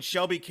remember when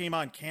Shelby came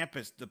on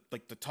campus,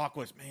 the talk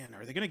was, man,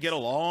 are they going to get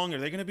along? Are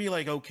they going to be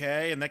like,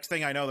 okay? And next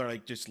thing I know, they're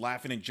like just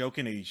laughing and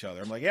joking at each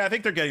other. I'm like, yeah, I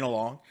think they're getting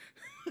along.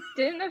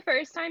 Didn't the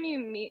first time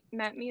you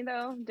met me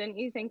though, didn't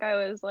you think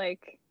I was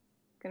like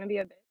going to be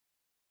a bitch?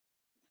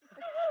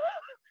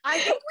 I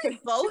think we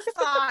both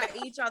thought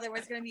each other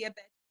was going to be a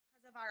bitch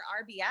because of our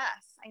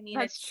RBS. I mean,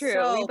 that's it's true.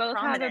 So we both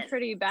prominent. have a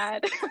pretty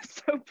bad,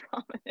 so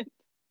prominent.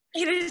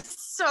 It is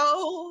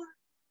so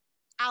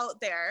out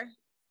there.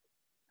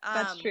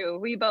 That's true.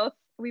 We both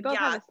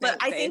have a but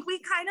I face. think we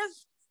kind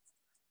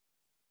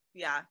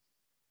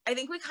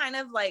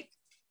of like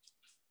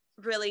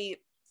really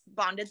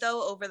bonded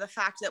though over the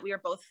fact that we were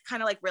both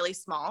kind of like really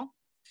small.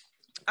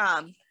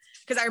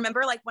 Because I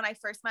remember like when I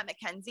first met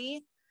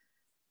Mackenzie,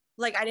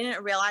 like I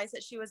didn't realize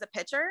that she was a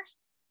pitcher.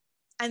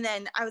 And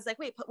then I was like,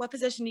 wait, what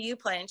position do you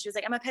play? And she was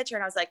like, I'm a pitcher.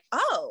 And I was like,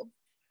 oh,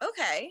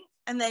 okay.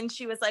 And then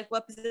she was like,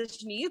 what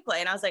position do you play?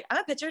 And I was like, I'm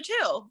a pitcher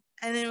too.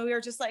 And then we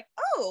were just like,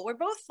 oh, we're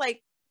both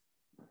like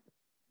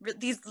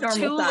these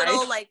two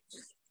little like,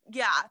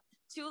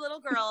 two little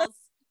girls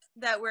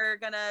that we're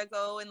gonna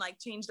go and like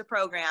change the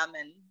program.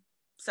 And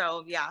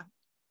so, yeah.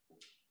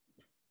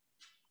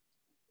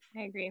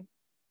 I agree.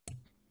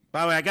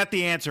 By the way, I got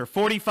the answer.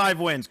 45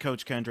 wins,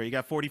 Coach Kendra. You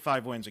got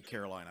 45 wins at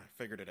Carolina. I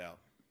figured it out.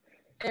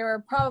 They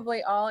were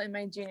probably all in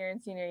my junior and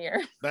senior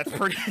year. That's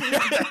pretty.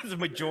 That's the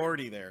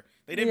majority there.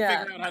 They didn't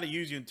figure out how to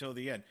use you until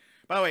the end.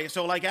 By the way,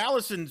 so like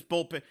Allison's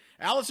bullpen,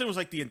 Allison was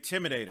like the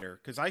intimidator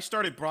because I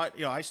started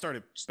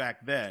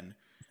back then,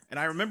 and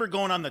I remember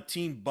going on the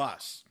team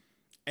bus,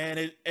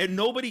 and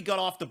nobody got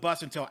off the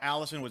bus until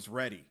Allison was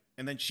ready,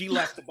 and then she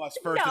left the bus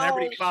first, and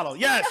everybody followed.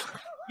 Yes,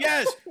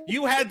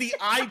 you had the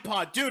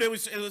iPod, dude. It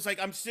was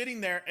like I'm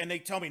sitting there, and they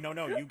tell me,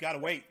 no, you gotta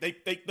wait.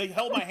 They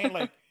held my hand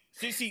like.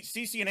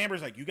 Cece and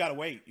Amber's like, you gotta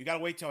wait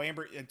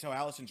until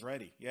Allison's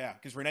ready. Yeah,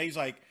 because Renee's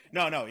like,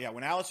 no, yeah,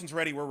 when Allison's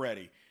ready, we're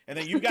ready. And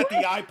then you got the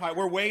iPod,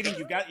 we're waiting.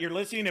 You're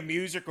listening to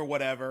music or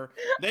whatever.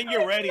 Then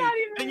you're ready.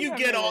 Then you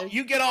get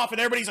off,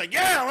 and everybody's like,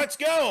 yeah, let's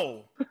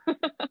go.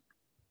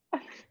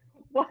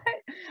 What?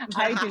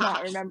 I do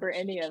not remember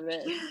any of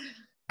it.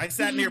 I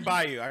sat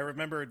nearby you. I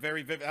remember it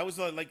very vivid. I was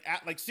like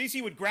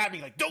Cece would grab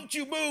me like, don't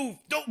you move,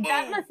 don't move.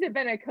 That must have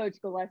been a Coach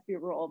Gillespie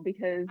role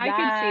because I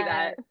could see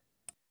that.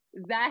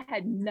 That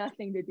had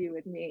nothing to do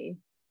with me.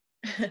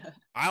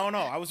 I don't know.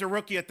 I was a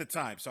rookie at the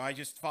time, so I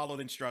just followed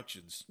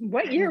instructions.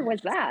 What year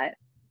was that?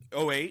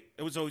 08.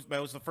 It was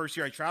the first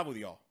year I traveled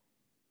with y'all.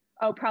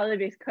 Oh, probably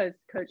because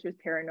Coach was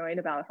paranoid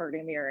about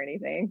hurting me or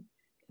anything.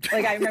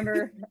 Like I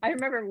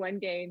remember one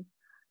game,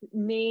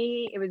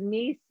 it was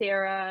me,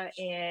 Sarah,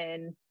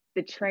 and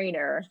the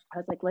trainer. I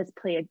was like, let's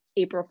play an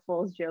April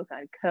Fool's joke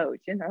on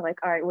Coach. And they're like,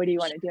 all right, what do you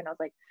want to do? And I was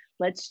like,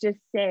 let's just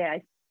say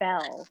I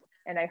fell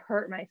and I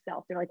hurt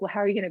myself. They're like, well,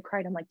 how are you going to cry?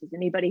 And I'm like, does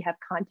anybody have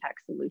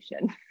contact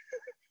solution?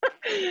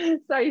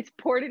 So I just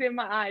poured it in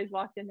my eyes,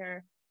 walked in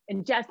there.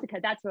 And Jessica,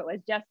 that's what it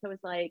was. Jessica was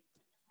like,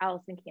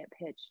 Allison can't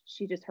pitch.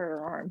 She just hurt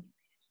her arm.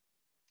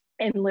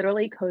 And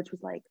literally Coach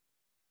was like,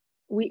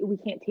 we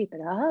can't tape it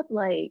up.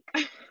 Like,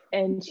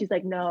 and she's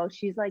like, no,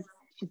 she's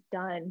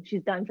done.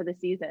 She's done for the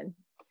season.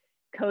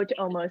 Coach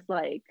almost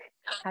like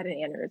had an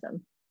aneurysm.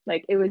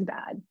 Like it was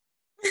bad.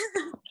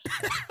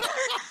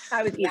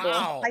 I was evil.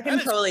 Wow, I can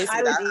totally see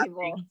that. I was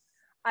evil.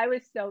 I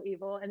was so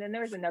evil. And then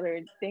there was another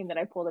thing that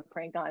I pulled a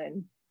prank on,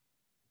 and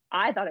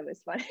I thought it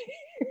was funny.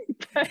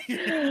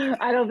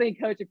 I don't think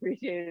Coach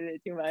appreciated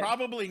it too much.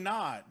 Probably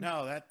not.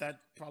 No, that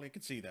probably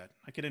could see that.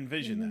 I could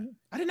envision that.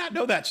 I did not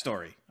know that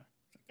story.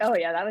 Oh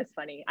yeah, that was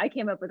funny. I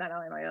came up with that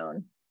on my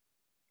own.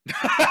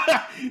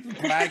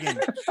 Bragging.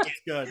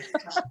 That's good.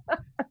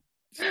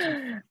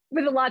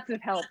 With lots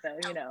of help though,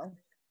 you know.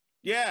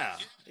 Yeah.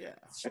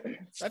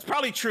 That's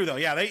probably true though.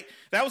 Yeah,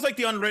 that was like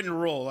the unwritten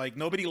rule. Like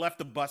nobody left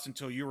the bus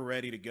until you were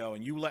ready to go,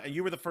 and you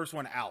were the first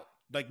one out.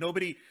 Like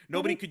nobody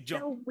could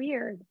jump. So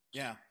weird.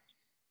 Yeah.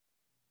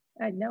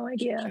 I had no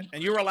idea.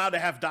 And you were allowed to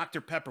have Dr.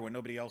 Pepper when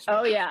nobody else was.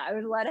 Oh yeah, I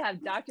was allowed to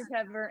have Dr.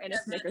 Pepper and a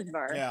Snickers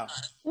bar. Yeah.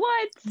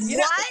 What?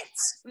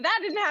 That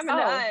didn't happen to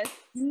us.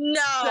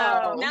 No.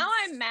 So, now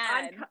I'm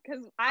mad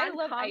because I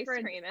love ice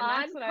cream, and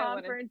that's what I wanted.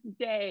 On conference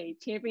day,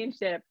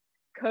 championship,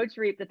 Coach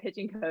Reap, the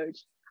pitching coach,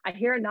 I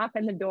hear a knock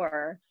on the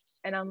door,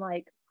 and I'm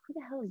like, who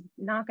the hell is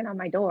knocking on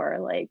my door?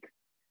 Like,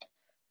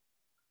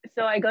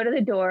 so I go to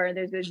the door, and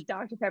there's a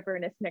Dr. Pepper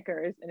and a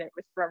Snickers, and it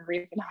was from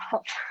Reap and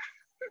Hall.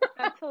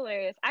 That's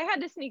hilarious. I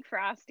had to sneak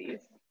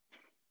Frosties.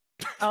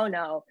 Oh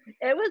no,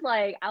 it was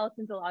like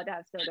Allison's allowed to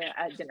have soda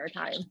at dinner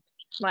time.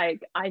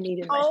 Like I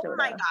needed my soda. Oh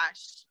my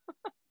gosh.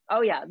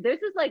 Oh yeah,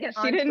 this is like an.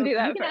 She didn't do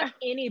that. You can ask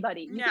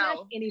anybody. You can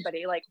ask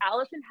anybody. Like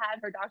Allison had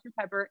her Dr.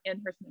 Pepper and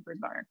her Snickers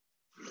bar.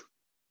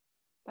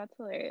 That's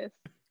hilarious.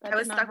 I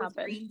was stuck with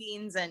green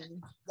beans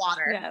and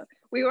water. Yeah,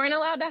 we weren't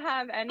allowed to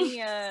have any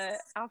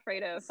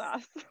Alfredo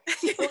sauce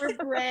or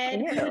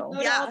bread. All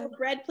the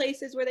bread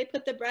places where they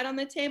put the bread on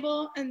the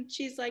table, and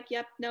she's like,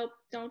 "Yep, nope,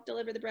 don't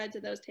deliver the bread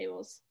to those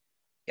tables."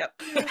 Yep.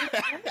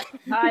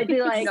 I'd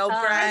be like, no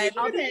bread.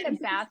 I'll be in the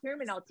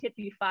bathroom and I'll tip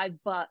you $5.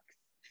 Well,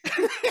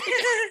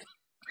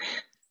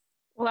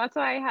 that's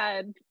why I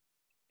had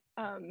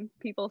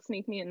people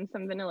sneak me in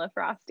some vanilla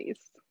Frosties.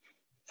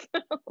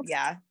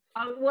 Yeah.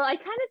 Well, I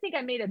kind of think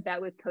I made a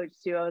bet with Coach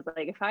too. I was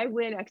like, if I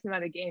win X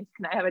amount of games,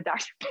 can I have a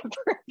Dr.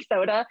 Pepper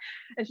soda?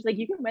 And she's like,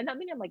 you can win that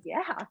many? I'm like,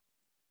 yeah.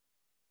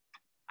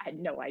 I had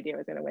no idea I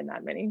was going to win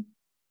that many,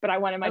 but I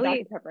wanted my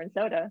Dr. Pepper and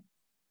soda.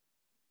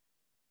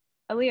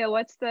 Alea,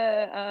 what's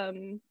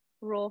the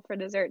rule for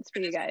desserts for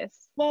you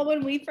guys? Well,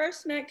 when we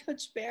first met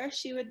Coach Bear,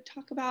 she would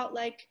talk about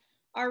like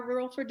our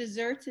rule for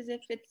desserts is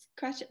if it's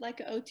crush it like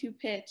a 0-2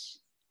 pitch.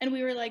 And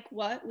we were like,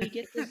 what? We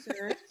get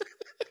dessert?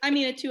 I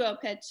mean, a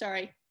 2-0 pitch,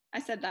 sorry. I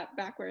said that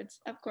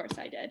backwards. Of course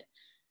I did.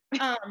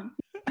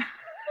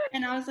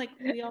 And I was like,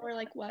 we all were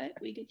like, what?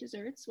 We get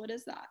desserts? What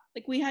is that?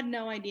 Like, we had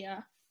no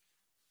idea.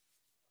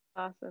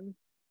 Awesome.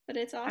 But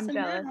it's awesome I'm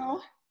jealous.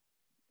 now.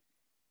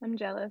 I'm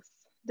jealous.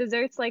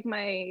 Dessert's like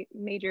my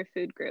major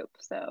food group,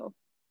 so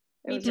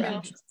me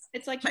too.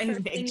 It's like your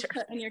first thing you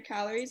put in your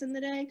calories in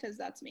the day, because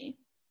that's me.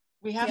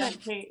 We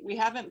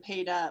haven't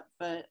paid up,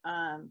 but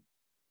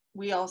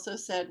we also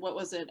said, what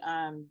was it?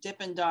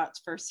 Dippin' Dots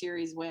for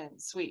series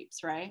wins,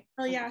 sweeps, right?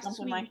 Oh yeah,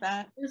 something like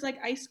that. It was like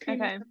ice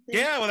cream. Okay.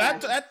 Yeah, well,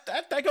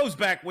 that goes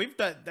back. We've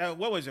done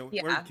what was it?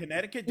 Yeah. We're in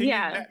Connecticut.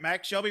 Didn't you,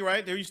 Mac Shelby,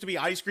 right? There used to be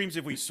ice creams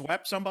if we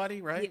swept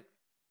somebody, right?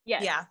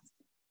 Yes. Yeah.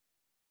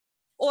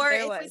 Or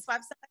There if was. we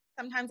swept somebody,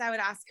 sometimes I would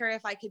ask her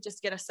if I could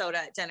just get a soda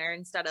at dinner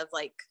instead of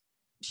like,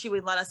 she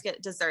would let us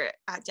get dessert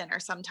at dinner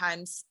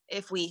sometimes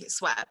if we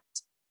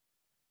swept.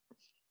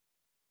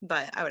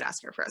 But I would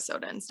ask her for a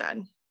soda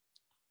instead.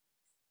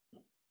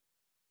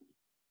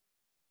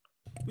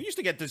 We used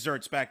to get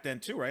desserts back then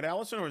too, right,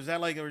 Allison? Or is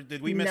that like, or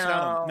did we miss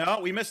out? No,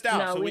 we missed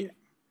out. No, so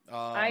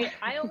I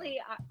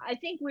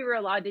think we were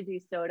allowed to do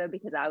soda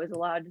because I was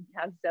allowed to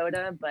have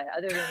soda, but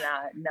other than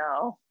that,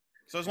 no.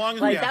 So as long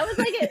as like that was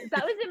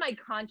that was in my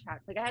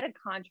contract. Like I had a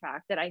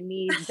contract that I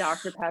need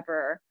Dr.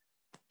 Pepper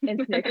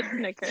and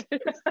Snickers.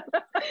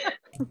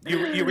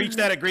 you reached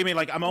that agreement,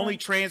 like I'm only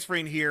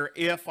transferring here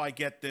if I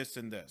get this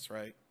and this,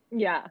 right?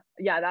 Yeah,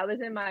 that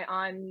was in my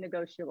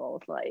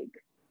non-negotiables. Like,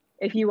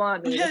 if you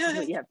want me, this is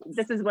what you have.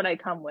 This is what I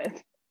come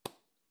with.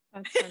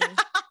 That's funny.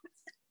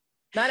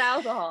 Not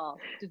alcohol,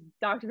 just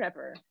Dr.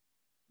 Pepper.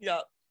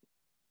 Yep.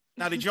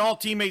 Now, did y'all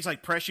teammates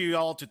like pressure you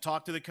all to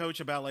talk to the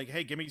coach about like,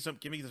 hey, give me some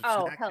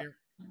snacks here?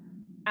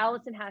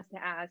 Allison has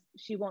to ask.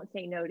 She won't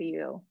say no to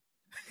you.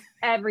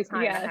 Every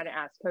time I had to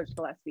ask Coach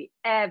Gillespie,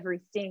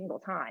 every single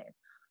time.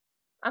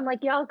 I'm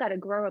like, y'all got to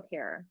grow up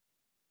here.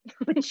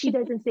 But she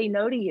doesn't say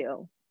no to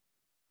you.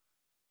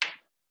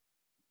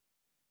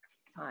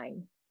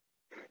 Fine.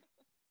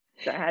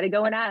 So I had to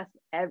go and ask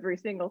every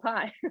single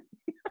time.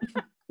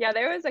 Yeah,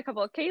 there was a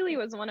couple. Kaylee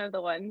was one of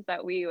the ones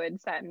that we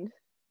would send.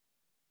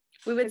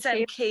 We would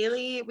send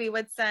Kaylee. We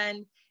would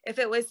send, if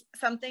it was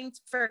something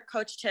for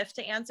Coach Tiff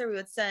to answer, we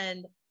would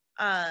send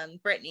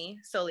Brittany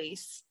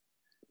Solis.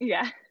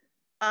 Yeah.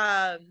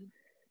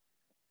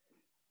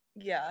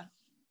 Yeah.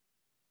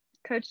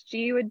 Coach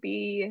G would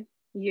be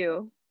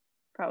you,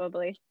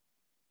 probably.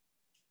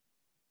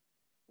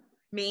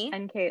 Me?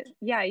 And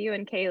yeah, you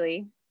and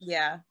Kaylee.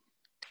 Yeah.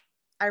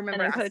 I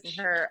remember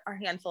asking her a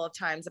handful of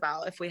times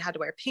about if we had to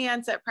wear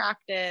pants at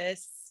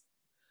practice,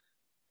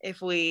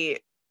 if we,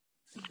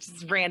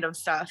 just random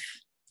stuff.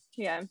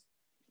 Yeah.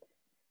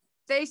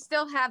 They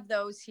still have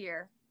those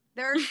here.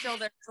 There are still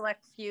their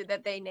select few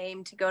that they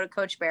named to go to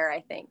Coach Bear, I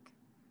think.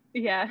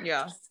 Yeah.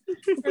 Yeah.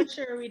 For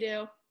sure we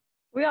do.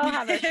 We all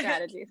have our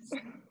strategies.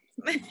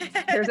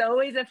 There's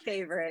always a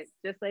favorite,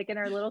 just like in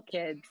our little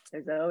kids.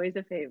 There's always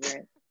a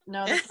favorite.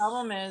 No, the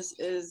problem is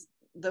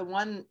the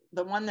one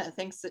that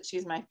thinks that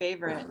she's my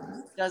favorite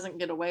doesn't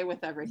get away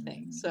with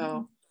everything.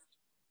 So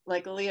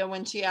like Alea,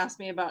 when she asked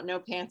me about no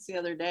pants the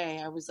other day,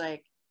 I was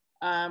like,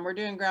 we're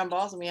doing ground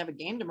balls and we have a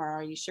game tomorrow.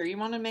 Are you sure you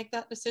want to make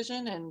that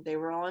decision? And they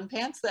were all in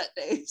pants that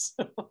day.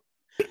 So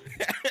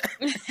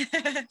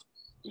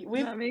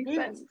that makes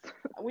sense.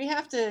 We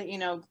have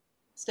to,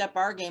 step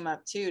our game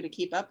up too to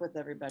keep up with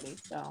everybody.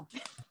 So,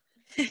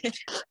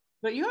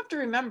 but you have to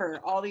remember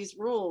all these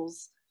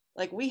rules,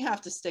 like we have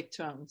to stick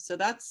to them. So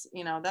that's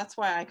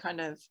why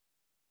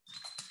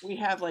we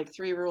have like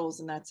 3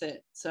 rules and that's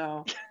it.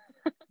 So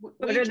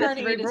we try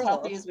to eat as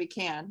healthy as we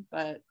can,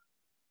 but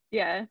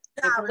yeah.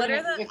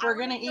 If we're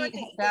gonna eat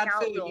bad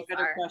food, you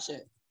gotta crush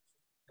it.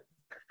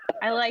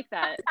 I like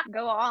that.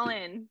 Go all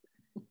in.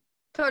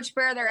 Coach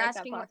Bear, they're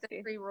asking what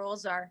the 3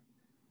 rules are.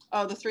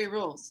 Oh, the 3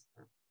 rules.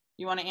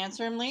 You want to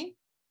answer them, Lee?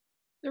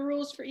 The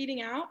rules for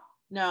eating out?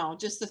 No,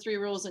 just the 3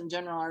 rules in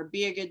general are: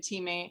 be a good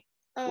teammate,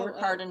 work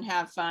hard and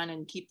have fun,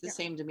 and keep the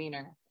same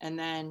demeanor. And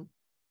then,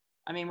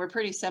 I mean, we're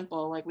pretty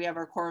simple. Like we have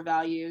our core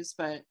values,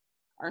 but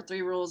our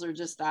 3 rules are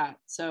just that.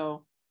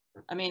 So,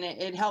 I mean,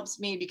 it helps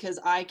me because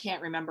I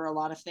can't remember a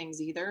lot of things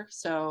either.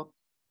 So,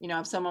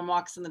 if someone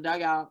walks in the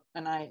dugout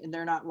and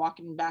they're not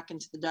walking back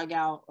into the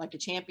dugout like a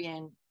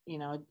champion,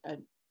 a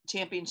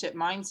championship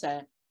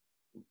mindset,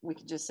 we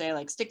could just say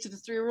like, stick to the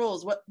 3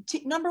 rules.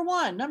 Number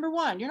one,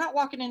 you're not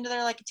walking into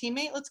there like a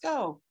teammate. Let's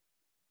go.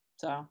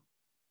 So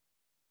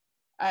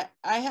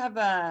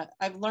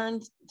I've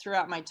learned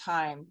throughout my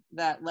time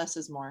that less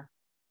is more.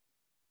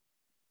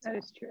 That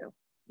is true.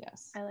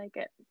 Yes. I like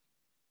it.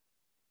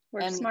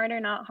 Work smarter,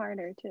 not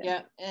harder too.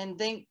 Yeah. And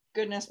thank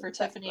goodness for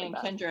Tiffany and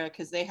Kendra,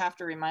 because they have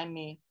to remind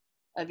me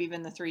of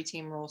even the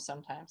 3-team rules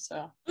sometimes.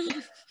 So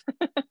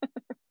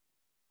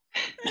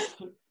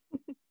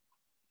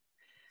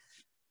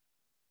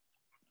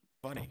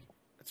funny.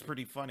 That's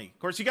pretty funny. Of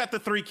course, you got the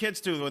 3 kids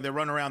too. When they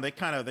run around, they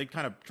kind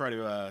of try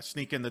to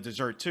sneak in the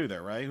dessert too.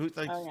 There, right?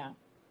 Oh yeah.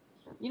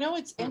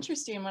 It's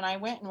interesting. When I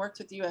went and worked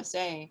with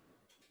USA,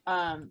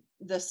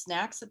 the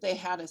snacks that they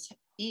had us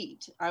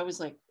eat, I was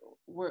like,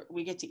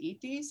 we get to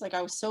eat these? Like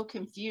I was so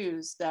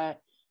confused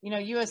that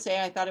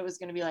USA, I thought it was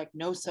going to be like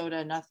no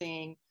soda,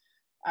 nothing.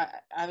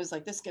 I was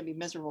like, this is gonna be a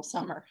miserable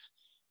summer.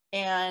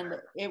 And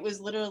it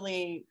was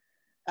literally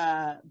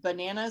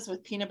bananas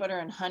with peanut butter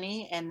and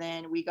honey. And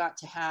then we got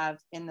to have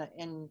in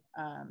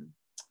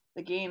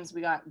the games,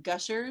 we got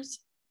gushers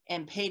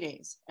and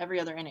paydays every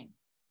other inning.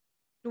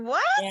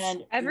 What?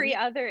 And Every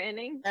other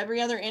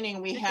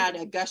inning we had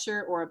a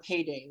gusher or a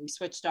payday. We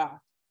switched off.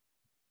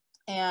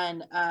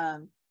 And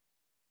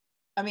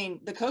I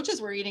mean, the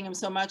coaches were eating them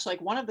so much,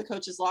 like one of the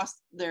coaches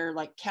lost their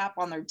like cap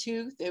on their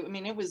tooth. I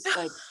mean, it was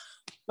like,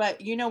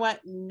 but you know what?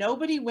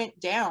 Nobody went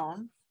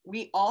down.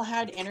 We all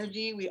had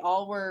energy. We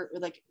all were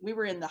like, we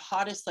were in the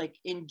hottest, like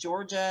in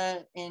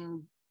Georgia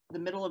in the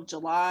middle of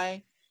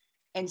July.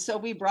 And so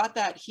we brought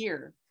that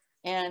here.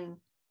 And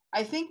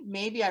I think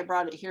maybe I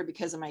brought it here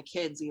because of my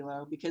kids,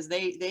 Elo, because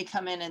they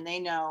come in and they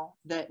know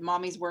that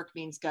mommy's work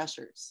means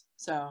gushers.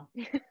 So,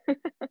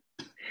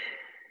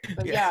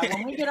 but yeah,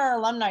 when we get our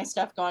alumni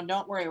stuff going,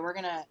 don't worry. We're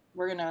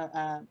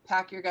gonna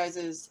pack your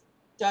guys's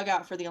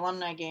dugout for the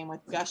alumni game with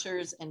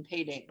gushers and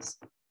paydays.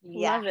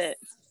 Love it.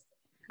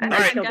 And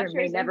our children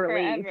may never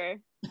leave.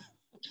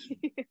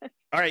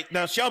 All right,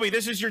 now Shelby,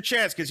 this is your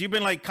chance because you've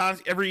been like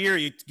every year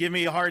you give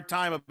me a hard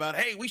time about,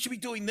 hey, we should be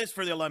doing this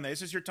for the alumni.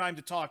 This is your time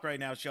to talk right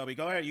now, Shelby.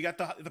 Go ahead. You got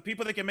the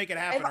people that can make it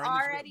happen.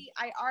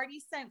 I already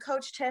sent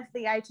Coach Tiff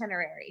the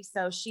itinerary,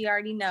 so she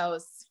already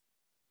knows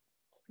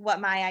what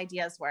my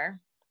ideas were.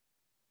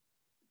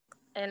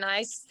 And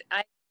I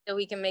feel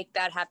we can make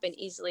that happen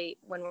easily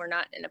when we're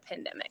not in a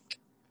pandemic.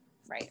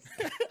 Right.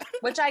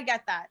 Which I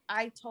get that.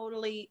 I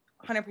totally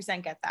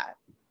 100% get that.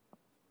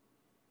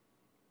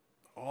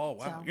 Oh,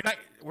 wow. So. You're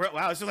not,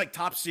 wow, this is like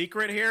top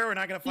secret here. We're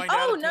not going to find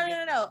out. Oh,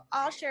 no.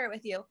 I'll share it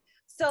with you.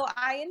 So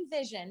I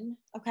envision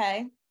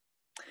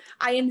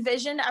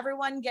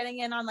everyone getting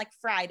in on like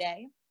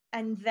Friday,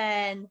 and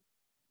then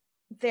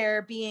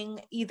there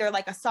being either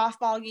like a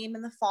softball game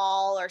in the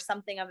fall or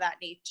something of that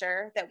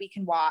nature that we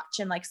can watch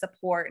and like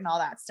support and all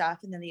that stuff.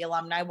 And then the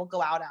alumni will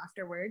go out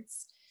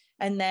afterwards.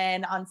 And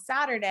then on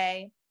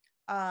Saturday,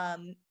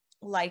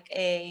 like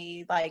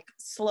a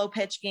slow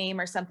pitch game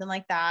or something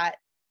like that,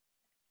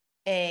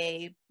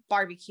 a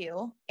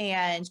barbecue,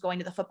 and going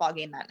to the football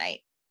game that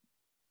night.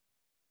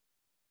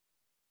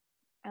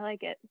 I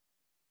like it.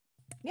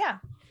 Yeah.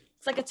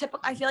 It's like a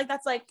typical, I feel like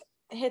that's like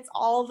hits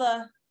all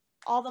the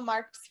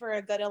marks for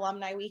a good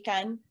alumni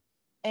weekend,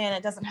 and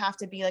it doesn't have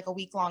to be like a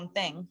week-long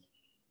thing.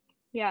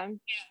 Yeah.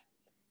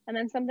 And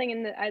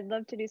then I'd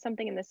love to do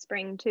something in the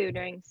spring too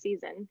during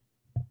season.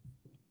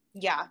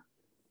 Yeah.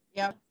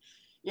 Yep.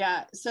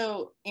 Yeah.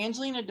 So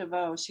Angelina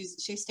DeVoe,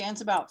 she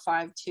stands about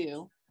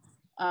 5'2".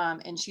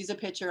 And she's a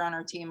pitcher on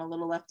our team, a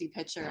little lefty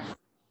pitcher,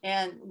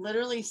 and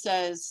literally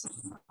says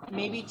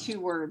maybe 2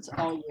 words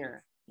all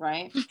year,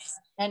 right?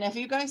 And have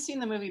you guys seen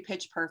the movie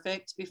Pitch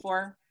Perfect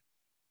before?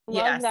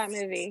 Love that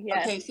movie.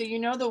 Yes. Okay, so you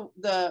know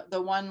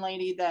the one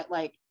lady that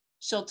like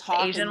she'll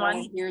talk, the Asian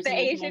one, the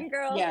Asian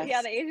girl. Yes.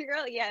 Yeah, the Asian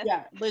girl. Yes.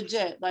 Yeah,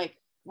 legit. Like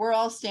we're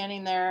all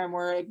standing there and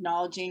we're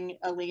acknowledging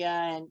Alea,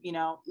 and you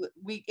know,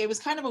 it was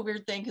kind of a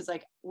weird thing because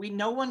like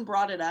no one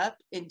brought it up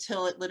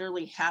until it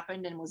literally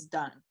happened and was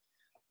done.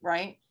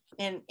 Right.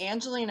 And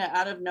Angelina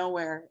out of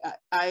nowhere,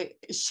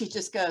 she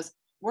just goes,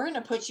 we're going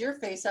to put your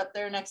face up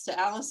there next to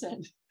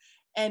Allison.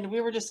 And we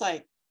were just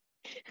like,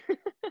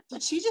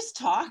 did she just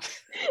talk?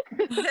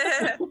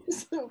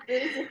 So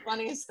it is the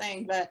funniest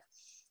thing. But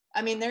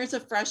I mean, there's a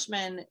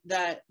freshman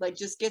that like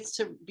just gets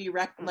to be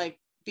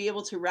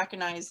able to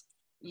recognize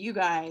you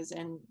guys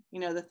and, you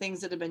know, the things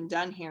that have been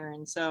done here.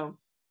 And so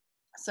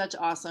such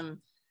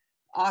awesome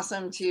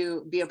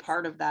to be a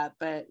part of that.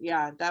 But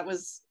yeah,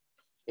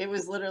 it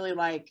was literally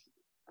like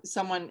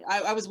someone,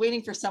 I was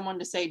waiting for someone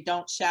to say,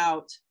 don't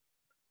shout,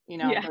 you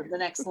know, the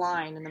next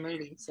line in the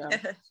movie. So.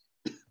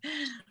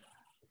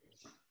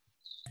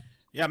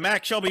 Yeah,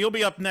 Mac, Shelby, you'll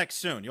be up next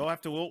soon. You'll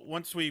have to,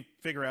 once we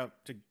figure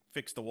out to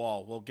fix the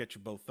wall, we'll get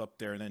you both up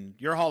there. And then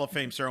your Hall of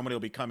Fame ceremony will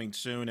be coming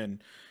soon.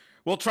 And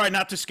we'll try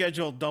not to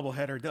schedule a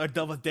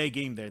double day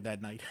game there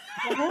that night.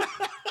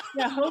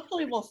 Yeah,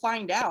 hopefully we'll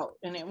find out,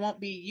 and it won't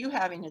be you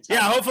having to tell.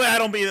 Yeah, hopefully I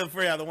don't be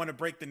the one to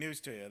break the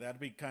news to you.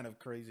 That'd be kind of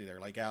crazy there,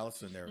 like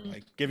Allison there,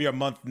 like give you a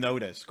month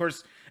notice. Of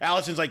course,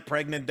 Allison's like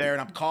pregnant there,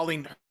 and I'm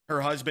calling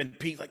her husband,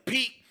 Pete, like,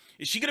 Pete,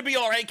 is she going to be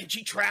all right? Can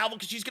she travel?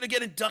 Because she's going to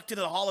get inducted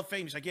to the Hall of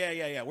Fame. He's like,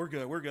 yeah, we're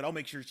good. I'll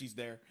make sure she's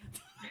there.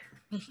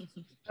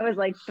 I was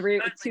like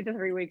 2 to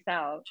 3 weeks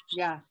out.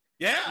 Yeah.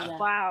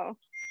 Wow. Oh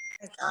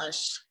my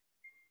gosh.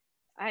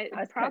 I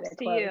props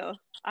to you.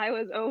 I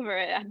was over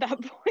it at that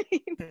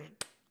point.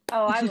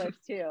 Oh, I was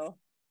too.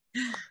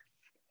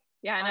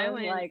 Yeah, and I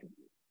went like,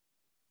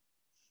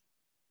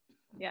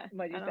 yeah.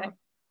 What'd you say?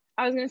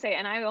 I was gonna say,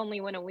 and I only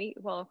went a week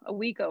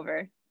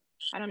over.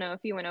 I don't know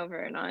if you went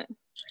over or not.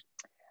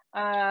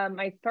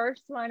 My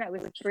first one, I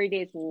was 3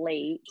 days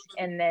late,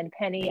 and then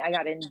Penny, I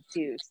got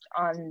induced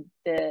on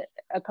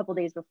a couple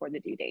days before the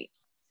due date.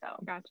 So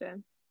gotcha.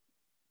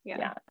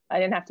 Yeah, I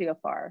didn't have to go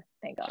far,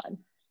 thank God,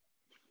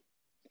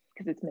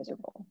 because it's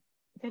miserable.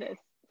 It is.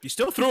 You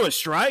still threw a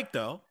strike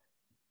though.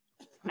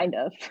 Kind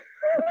of.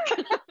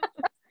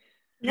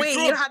 Wait,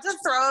 you had to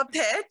throw a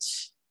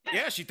pitch?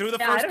 Yeah, she threw the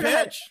first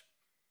pitch.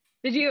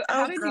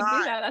 How did you do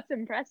that? That's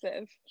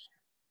impressive.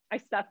 I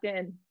stuffed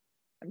in.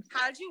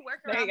 How did you work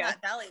around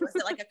that belly? Was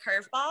it like a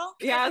curveball?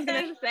 Yeah, I was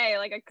gonna say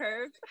like a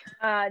curve.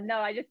 No,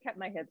 I just kept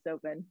my hips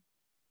open.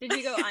 Did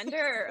you go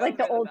under or like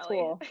over the old belly?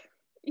 school?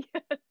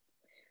 Yes.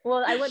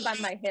 Well, I went by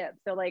my hips,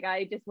 so like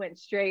I just went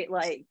straight,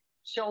 like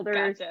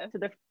shoulders Gotcha. to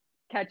the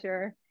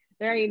catcher.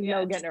 There ain't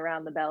no getting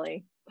around the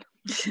belly.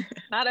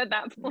 Not at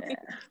that point.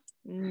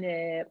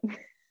 Nope.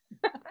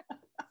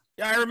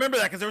 Yeah, I remember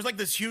that because there was like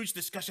this huge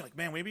discussion, like,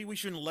 man, maybe we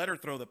shouldn't let her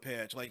throw the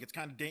pitch. Like, it's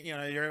kind of,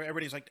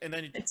 everybody's like, and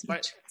then I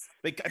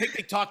think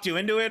they talked you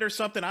into it or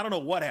something. I don't know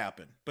what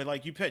happened, but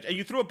like you pitched and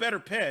you threw a better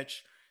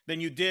pitch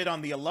than you did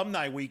on the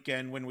alumni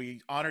weekend when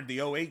we honored the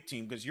 08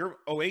 team, because your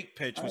 08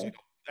 pitch was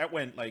that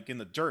went like in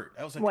the dirt.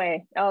 That was like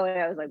way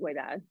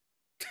bad.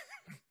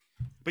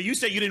 But you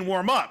said you didn't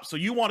warm up, so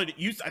you wanted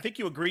I think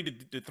you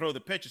agreed to throw the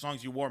pitch as long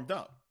as you warmed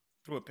up,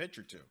 threw a pitch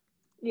or two.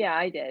 Yeah,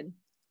 I did.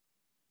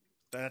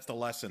 That's the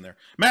lesson there.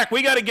 Mac,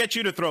 we got to get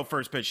you to throw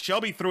first pitch.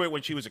 Shelby threw it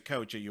when she was a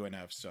coach at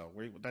UNF, so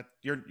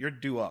you're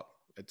due up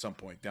at some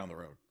point down the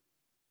road.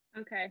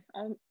 Okay,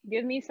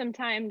 give me some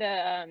time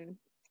to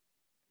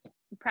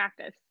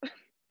practice,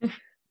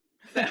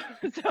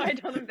 so I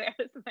don't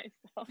embarrass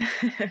myself.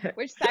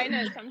 Which, side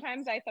note,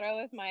 sometimes I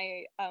throw with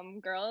my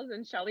girls,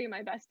 and Shelby,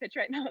 my best pitch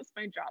right now is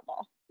my drop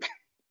ball.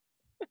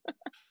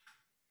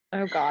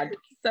 Oh God.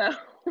 So,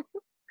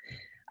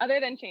 other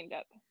than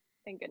changeup,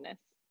 thank goodness.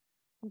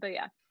 But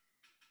yeah.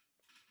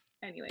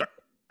 Anyway,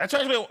 that's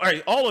actually all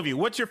right. All of you,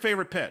 what's your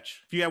favorite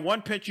pitch? If you had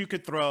one pitch you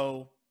could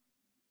throw,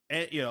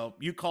 and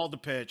you called the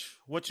pitch.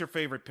 What's your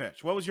favorite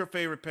pitch? What was your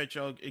favorite pitch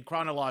in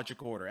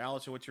chronological order?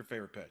 Allison, what's your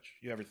favorite pitch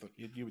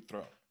you would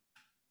throw?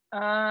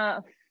 I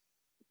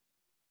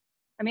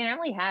mean, I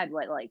only had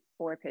like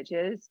 4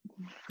 pitches.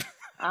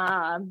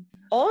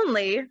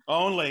 Only.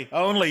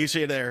 You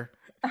see there.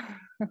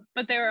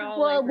 But they were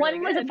all well. Really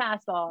one was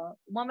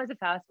a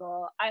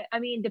fastball. I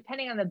mean,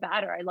 depending on the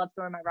batter, I love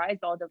throwing my rise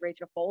ball to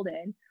Rachel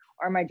Folden,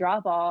 or my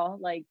drop ball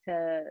like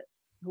to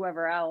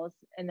whoever else,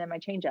 and then my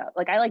changeup.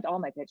 Like, I liked all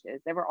my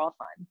pitches; they were all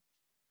fun.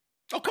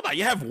 Oh, come on!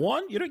 You have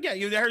one? You don't get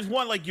you. There's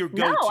one like your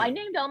go-to. No, I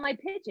named all my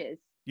pitches.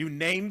 You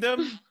named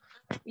them?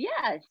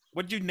 Yes.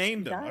 What did you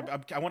name them?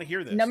 I want to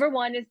hear this. Number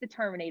 1 is the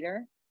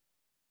Terminator.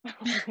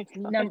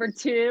 Number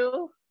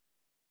 2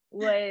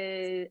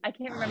 was, I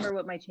can't remember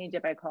what my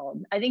changeup I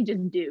called. I think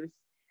just Deuce.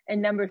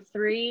 And number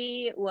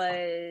 3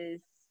 was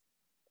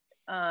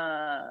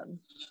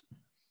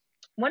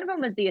one of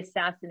them was the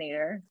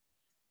Assassinator.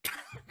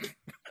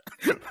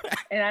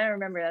 And I don't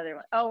remember the other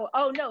one.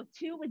 Oh no,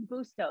 2 was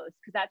Bustos,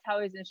 because that's how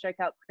I was gonna strike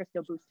out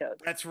Cristo Bustos.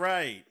 That's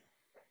right.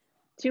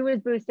 2 was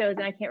Bustos,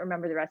 and I can't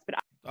remember the rest. But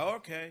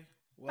okay.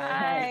 Well,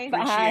 bye.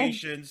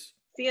 Appreciations.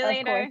 See you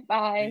later.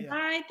 Bye. Yeah.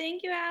 Bye.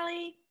 Thank you,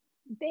 Allie.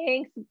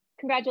 Thanks.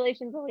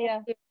 Congratulations,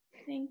 Alea.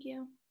 Thank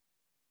you.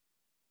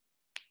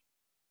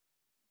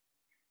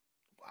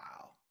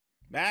 Wow.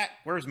 Mac,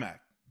 where's Mac?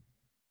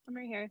 I'm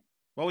right here.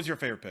 What was your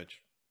favorite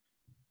pitch?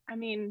 I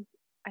mean,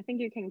 I think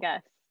you can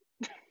guess.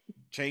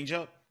 Change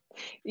up?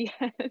 Yes.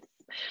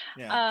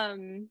 Yeah.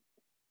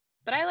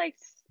 But I liked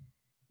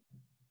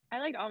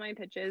all my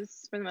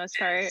pitches for the most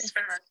part.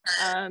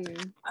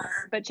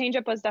 But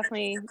changeup was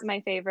definitely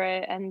my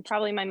favorite, and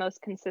probably my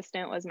most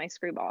consistent was my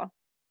screwball,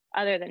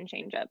 other than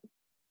changeup.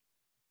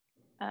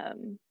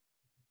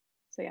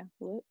 So yeah.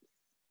 Whoops.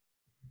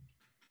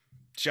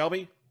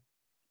 Shelby?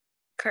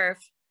 Curve.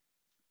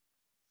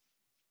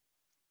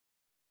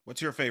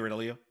 What's your favorite,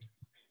 Alea?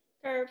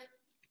 Curve.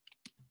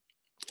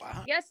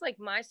 Wow. I guess like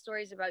my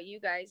stories about you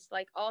guys,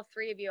 like all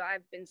 3 of you,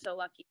 I've been so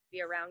lucky to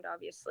be around,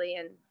 obviously,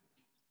 and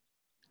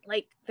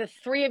like the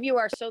 3 of you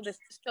are so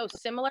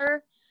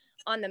similar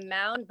on the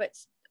mound, but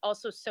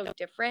also so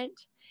different.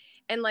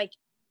 And like,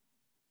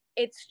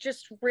 it's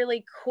just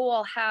really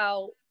cool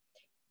how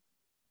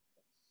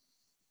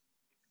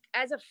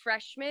as a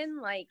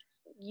freshman, like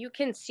you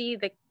can see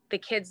the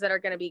kids that are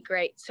going to be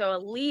great. So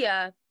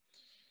Alea,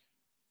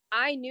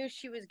 I knew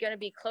she was going to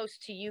be close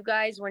to you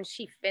guys when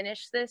she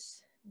finished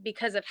this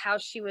because of how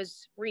she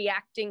was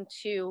reacting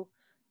to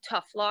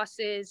tough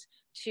losses,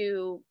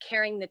 to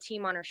carrying the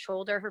team on her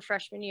shoulder her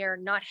freshman year,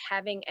 not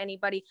having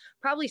anybody,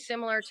 probably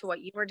similar to what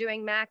you were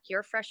doing, Mac,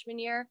 your freshman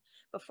year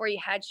before you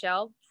had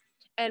Shel,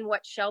 and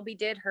what Shelby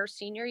did her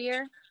senior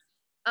year.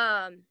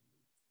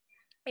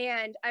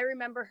 And I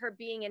remember her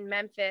being in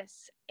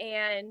Memphis,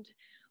 and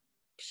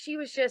she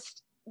was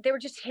they were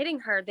just hitting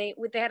her. They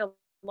had a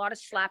lot of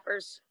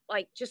slappers,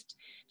 like just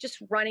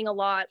running a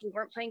lot. We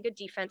weren't playing good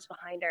defense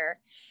behind her,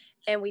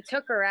 and we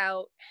took her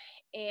out.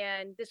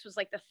 And this was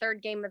like the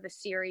 3rd game of the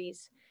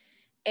series,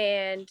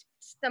 and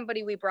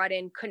somebody we brought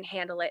in couldn't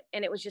handle it,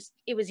 and it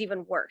was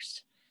even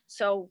worse.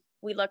 So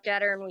we looked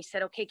at her and we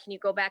said, okay, can you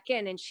go back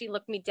in? And she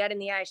looked me dead in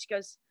the eye. She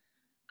goes,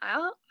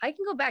 I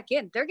can go back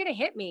in. They're gonna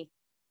hit me.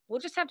 We'll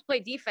just have to play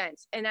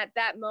defense. And at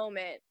that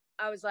moment,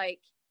 I was like,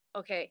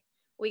 okay,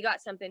 we got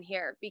something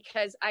here,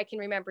 because I can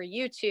remember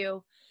you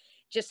two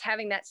just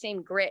having that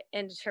same grit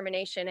and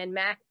determination, and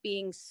Mac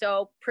being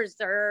so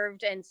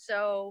preserved and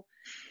so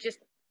just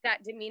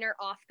that demeanor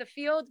off the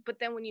field, but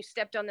then when you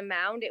stepped on the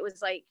mound, it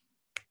was like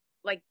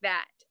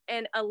that.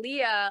 And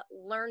Alea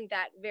learned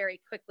that very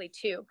quickly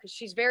too, because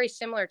she's very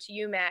similar to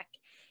you, Mac,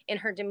 in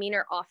her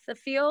demeanor off the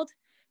field.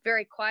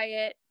 Very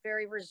quiet,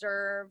 very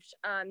reserved,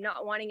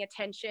 not wanting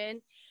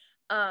attention.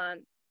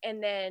 And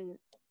then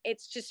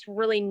it's just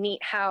really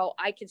neat how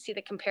I could see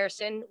the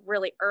comparison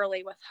really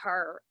early with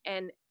her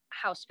and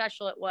how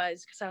special it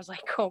was, because I was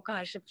like, oh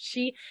gosh, if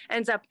she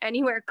ends up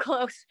anywhere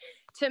close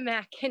to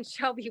Mac and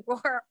Shelby,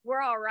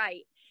 we're all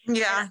right.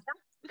 Yeah. And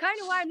that's kind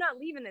of why I'm not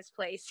leaving this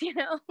place, you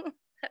know.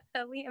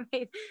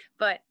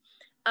 But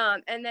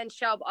and then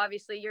Shelb,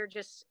 obviously you're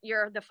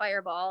the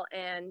fireball,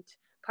 and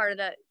part of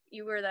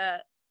you were the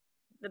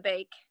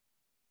bake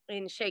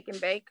and shake and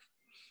bake,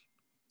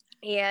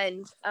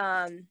 and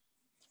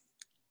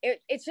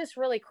it's just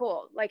really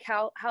cool, like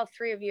how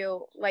three of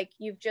you, like,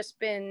 you've just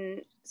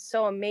been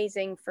so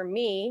amazing for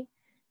me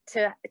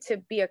to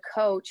be a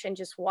coach and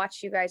just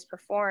watch you guys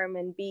perform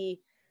and be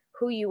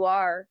who you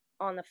are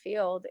on the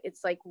field.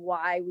 It's like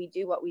why we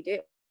do what we do,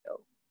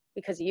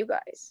 because of you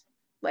guys.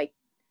 Like,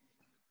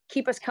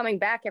 keep us coming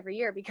back every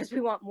year because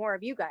we want more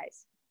of you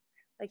guys.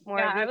 Like more.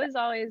 Yeah, of you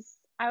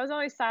I was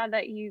always sad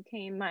that you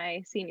came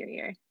my senior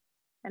year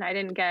and I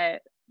didn't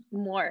get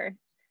more,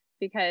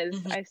 because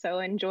I so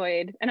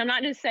enjoyed, and I'm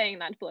not just saying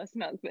that to blow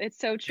smoke, but it's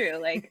so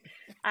true. Like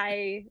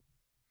I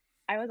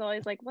was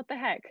always like, what the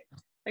heck?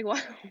 Like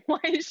why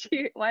do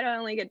I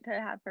only get to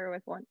have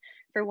her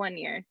for 1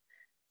 year?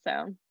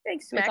 So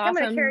thanks, Mac. awesome.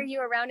 I'm gonna carry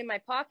you around in my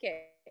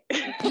pocket.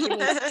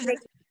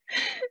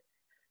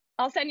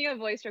 I'll send you a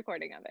voice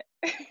recording of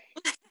it.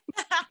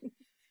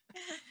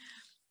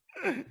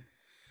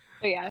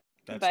 But yeah.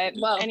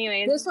 Well,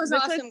 anyways, this was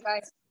awesome,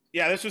 guys.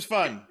 Yeah, this was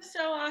fun.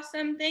 So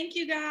awesome. Thank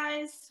you,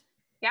 guys.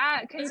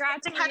 Yeah,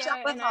 congrats to catch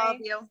up with all of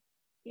you.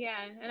 Yeah,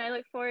 and I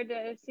look forward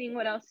to seeing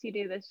what else you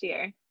do this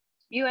year.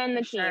 You and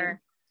the team.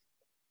 Sure.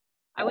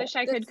 I wish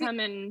I could come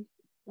and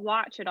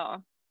watch it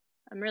all.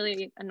 I'm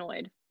really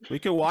annoyed. We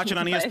could watch it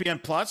on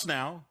ESPN Plus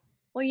now.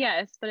 Well,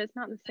 yes, but it's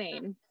not the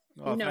same.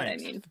 Oh, you know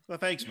thanks. what I mean. Well,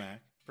 thanks,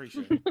 Mac.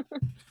 Appreciate it.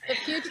 The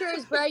future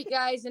is bright,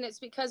 guys, and it's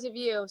because of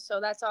you. So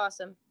that's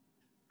awesome.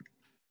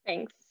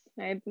 Thanks.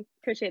 I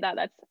appreciate that.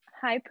 That's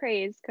high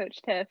praise,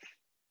 Coach Tiff.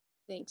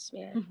 Thanks,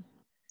 man.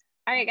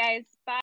 All right, guys. Bye.